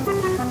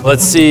anymore.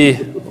 Let's see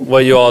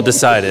what you all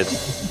decided.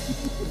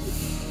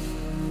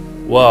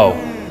 Whoa,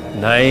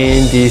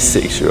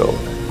 96-year-old.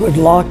 Good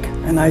luck,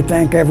 and I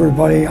thank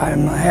everybody.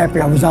 I'm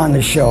happy I was on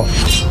the show.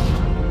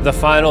 The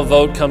final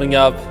vote coming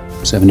up.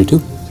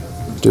 72.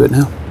 Do it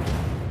now.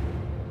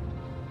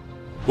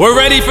 We're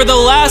ready for the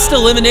last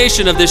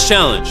elimination of this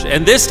challenge.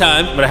 And this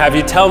time, I'm gonna have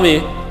you tell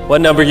me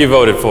what number you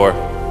voted for.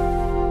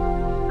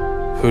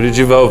 Who did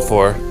you vote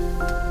for?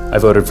 I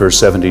voted for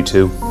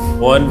 72.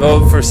 1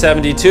 vote for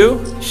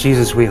 72. She's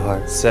a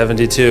sweetheart.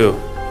 72.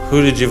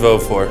 Who did you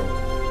vote for?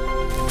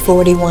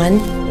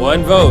 41.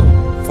 1 vote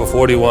for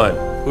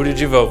 41. Who did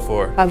you vote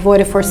for? I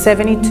voted for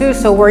 72,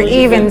 so we're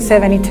even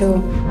 72.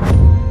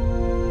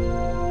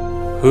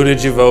 Who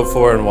did you vote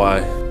for and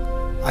why?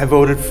 I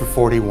voted for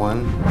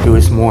 41. It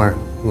was more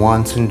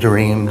wants and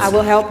dreams I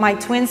will help my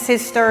twin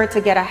sister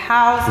to get a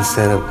house.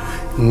 instead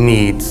of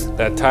needs.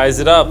 That ties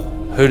it up.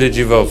 Who did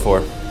you vote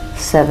for?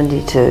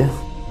 72.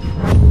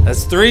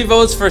 That's 3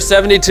 votes for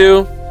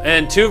 72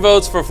 and 2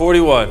 votes for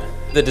 41.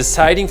 The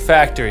deciding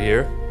factor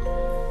here,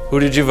 who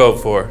did you vote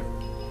for?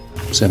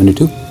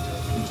 72.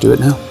 Do it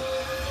now.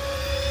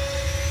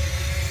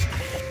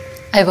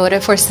 I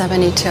voted for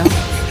 72.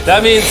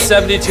 That means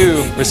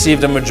 72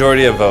 received a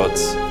majority of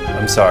votes.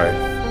 I'm sorry.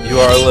 You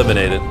are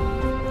eliminated.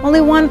 Only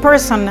one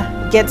person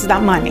gets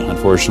that money.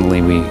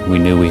 Unfortunately, we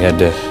knew we had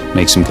to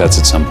make some cuts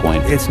at some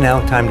point. It's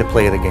now time to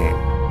play the game.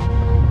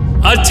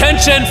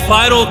 Attention,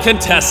 final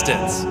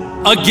contestants.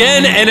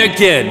 Again and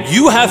again,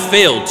 you have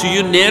failed to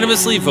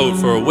unanimously vote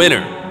for a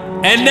winner.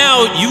 And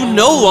now you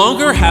no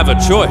longer have a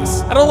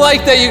choice. I don't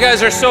like that you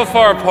guys are so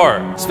far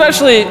apart,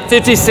 especially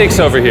 56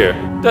 over here.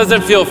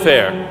 Doesn't feel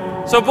fair.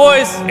 So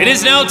boys, it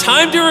is now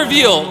time to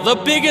reveal the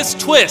biggest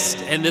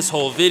twist in this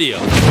whole video.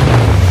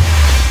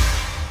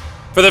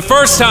 For the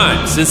first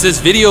time since this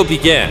video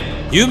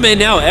began, you may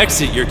now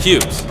exit your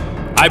cubes.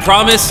 I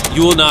promise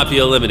you will not be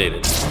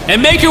eliminated.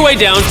 And make your way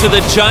down to the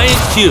giant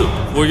cube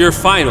for your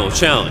final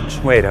challenge.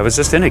 Wait, I was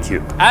just in a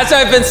cube. As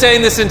I've been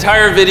saying this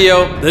entire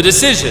video, the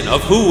decision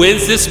of who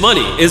wins this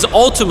money is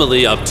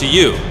ultimately up to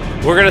you.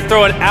 We're gonna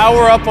throw an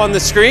hour up on the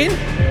screen,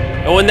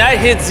 and when that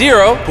hits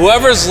 0,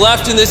 whoever's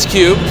left in this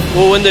cube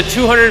will win the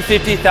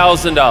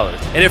 $250,000.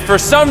 And if for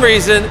some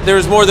reason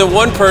there's more than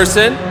one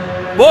person,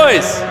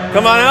 boys,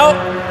 come on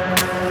out.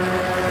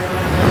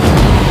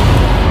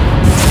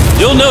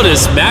 You'll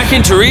notice Mac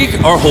and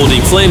Tariq are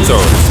holding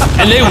flamethrowers,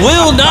 and they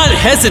will not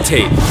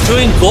hesitate to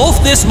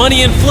engulf this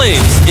money in flames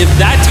if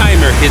that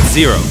timer hits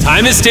 0.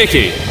 Time is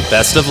ticking.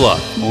 Best of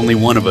luck. Only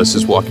one of us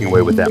is walking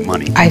away with that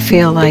money. I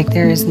feel like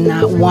there is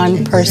not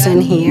one person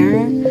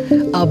here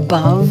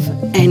above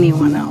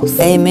anyone else.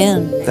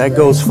 Amen. That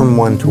goes from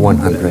 1 to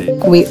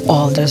 100. We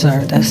all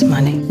deserve this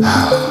money.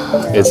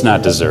 It's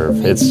not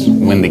deserve, it's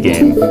win the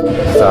game.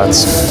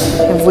 Thoughts?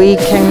 If we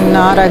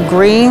cannot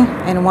agree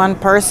in one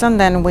person,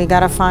 then we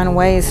gotta find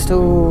ways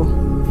to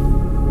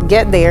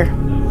get there.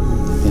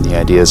 Any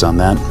ideas on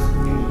that?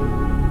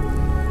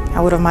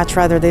 I would have much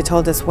rather they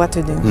told us what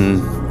to do.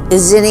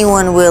 Is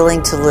anyone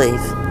willing to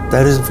leave?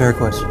 That is a fair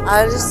question.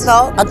 I just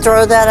thought I'd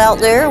throw that out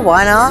there.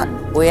 Why not?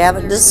 We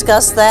haven't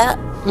discussed that.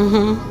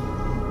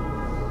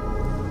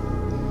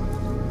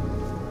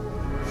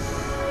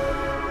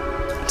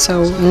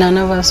 So none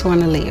of us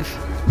want to leave.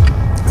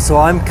 So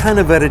I'm kind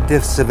of at a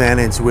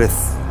disadvantage with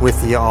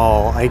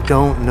y'all. I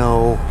don't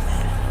know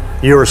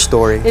your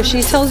story. If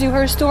she tells you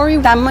her story,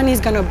 that money's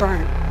gonna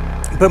burn.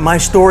 But my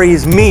story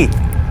is me.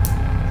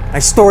 My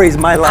story is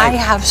my life. I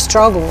have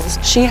struggles.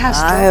 She has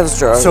struggles. I have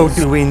struggles. So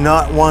do we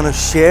not want to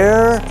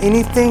share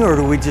anything, or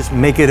do we just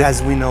make it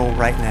as we know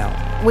right now?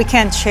 We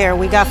can't share.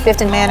 We got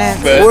 50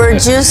 minutes. We're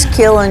just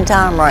killing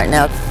time right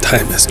now.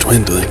 Time is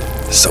dwindling.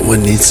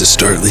 Someone needs to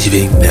start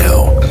leaving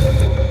now.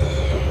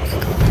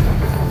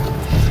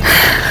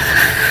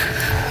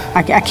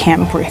 I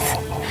can't breathe.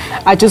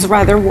 I'd just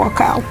rather walk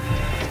out.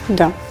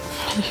 Don't.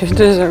 You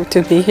deserve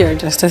to be here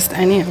just as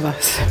any of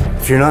us.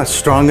 If you're not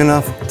strong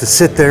enough to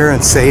sit there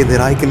and say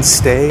that I can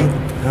stay,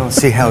 I don't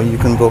see how you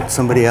can vote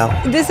somebody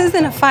out. This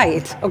isn't a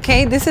fight,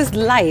 okay? This is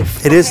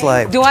life. It is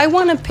life. Do I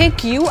want to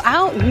pick you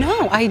out?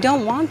 No, I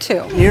don't want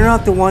to. You're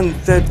not the one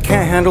that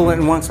can't handle it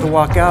and wants to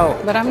walk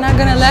out. But I'm not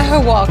gonna let her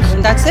walk,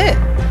 and that's it.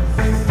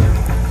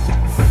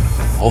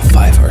 All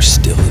 5 are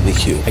still in the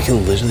queue. I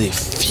can literally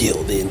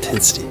feel the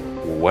intensity.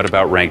 What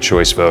about ranked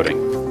choice voting?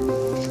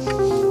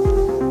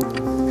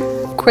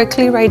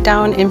 Quickly write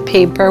down in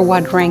paper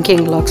what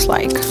ranking looks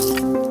like.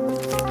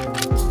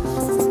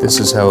 This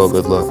is how it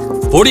would look.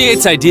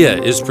 48's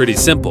idea is pretty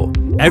simple.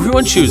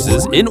 Everyone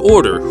chooses in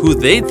order who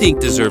they think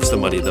deserves the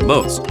money the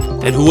most,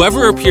 and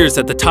whoever appears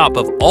at the top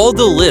of all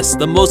the lists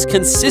the most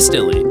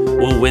consistently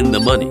will win the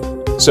money.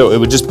 So it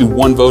would just be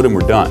one vote and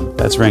we're done.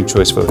 That's ranked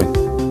choice voting.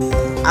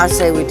 I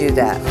say we do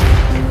that.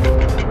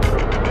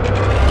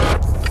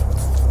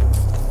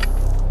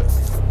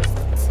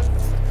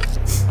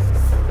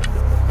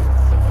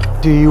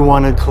 Do you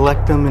want to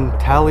collect them and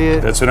tally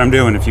it? That's what I'm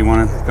doing. If you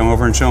want to come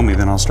over and show me,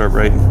 then I'll start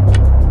writing.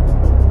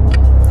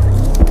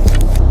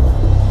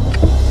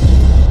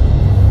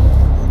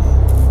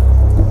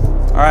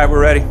 All right,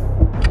 we're ready.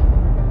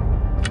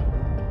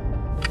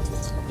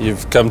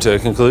 You've come to a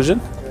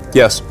conclusion?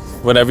 Yes.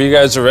 Whenever you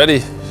guys are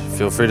ready,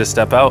 feel free to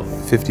step out.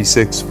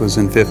 56 was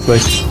in 5th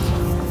place.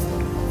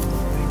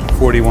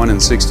 41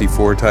 and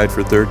 64 tied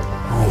for 3rd.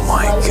 Oh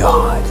my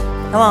God.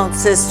 Come on,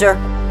 sister.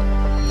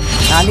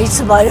 I need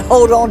somebody to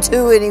hold on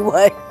to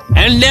anyway.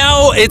 And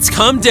now it's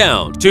come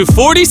down to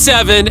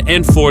 47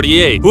 and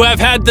 48, who have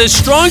had the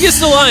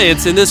strongest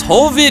alliance in this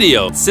whole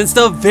video since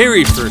the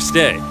very first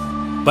day.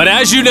 But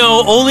as you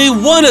know, only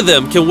one of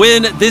them can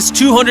win this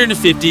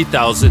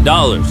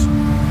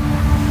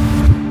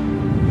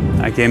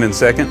 $250,000. I came in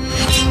 2nd.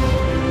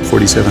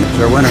 47 is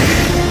our winner.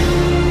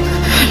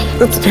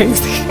 That's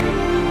crazy.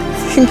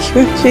 Thank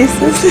you,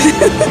 Jesus.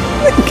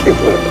 Thank you,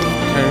 Lord.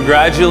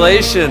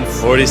 Congratulations,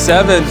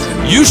 47.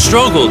 You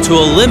struggled to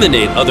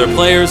eliminate other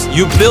players,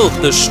 you built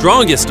the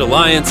strongest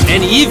alliance,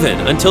 and even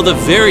until the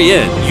very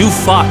end, you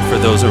fought for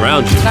those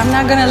around you. I'm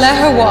not gonna let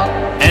her walk.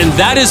 And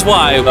that is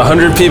why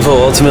 100 people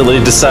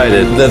ultimately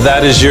decided that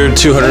that is your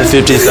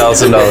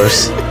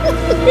 $250,000.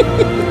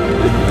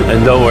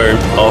 And don't worry,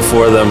 all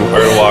 4 of them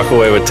are gonna walk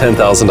away with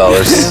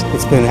 $10,000.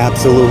 It's been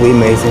absolutely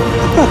amazing.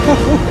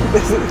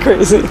 This is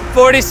crazy.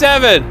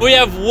 47, we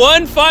have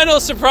one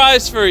final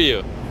surprise for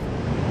you.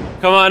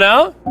 Come on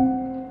out.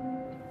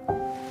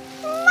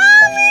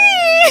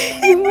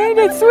 You made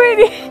it,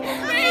 sweetie.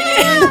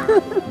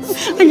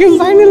 I can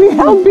finally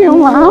help you,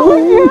 Mom.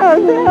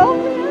 Yeah, help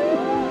me.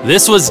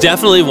 This was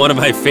definitely one of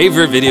my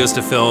favorite videos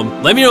to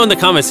film. Let me know in the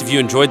comments if you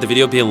enjoyed the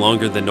video being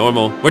longer than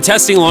normal. We're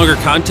testing longer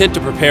content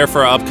to prepare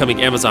for our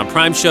upcoming Amazon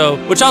Prime show,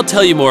 which I'll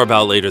tell you more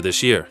about later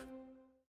this year.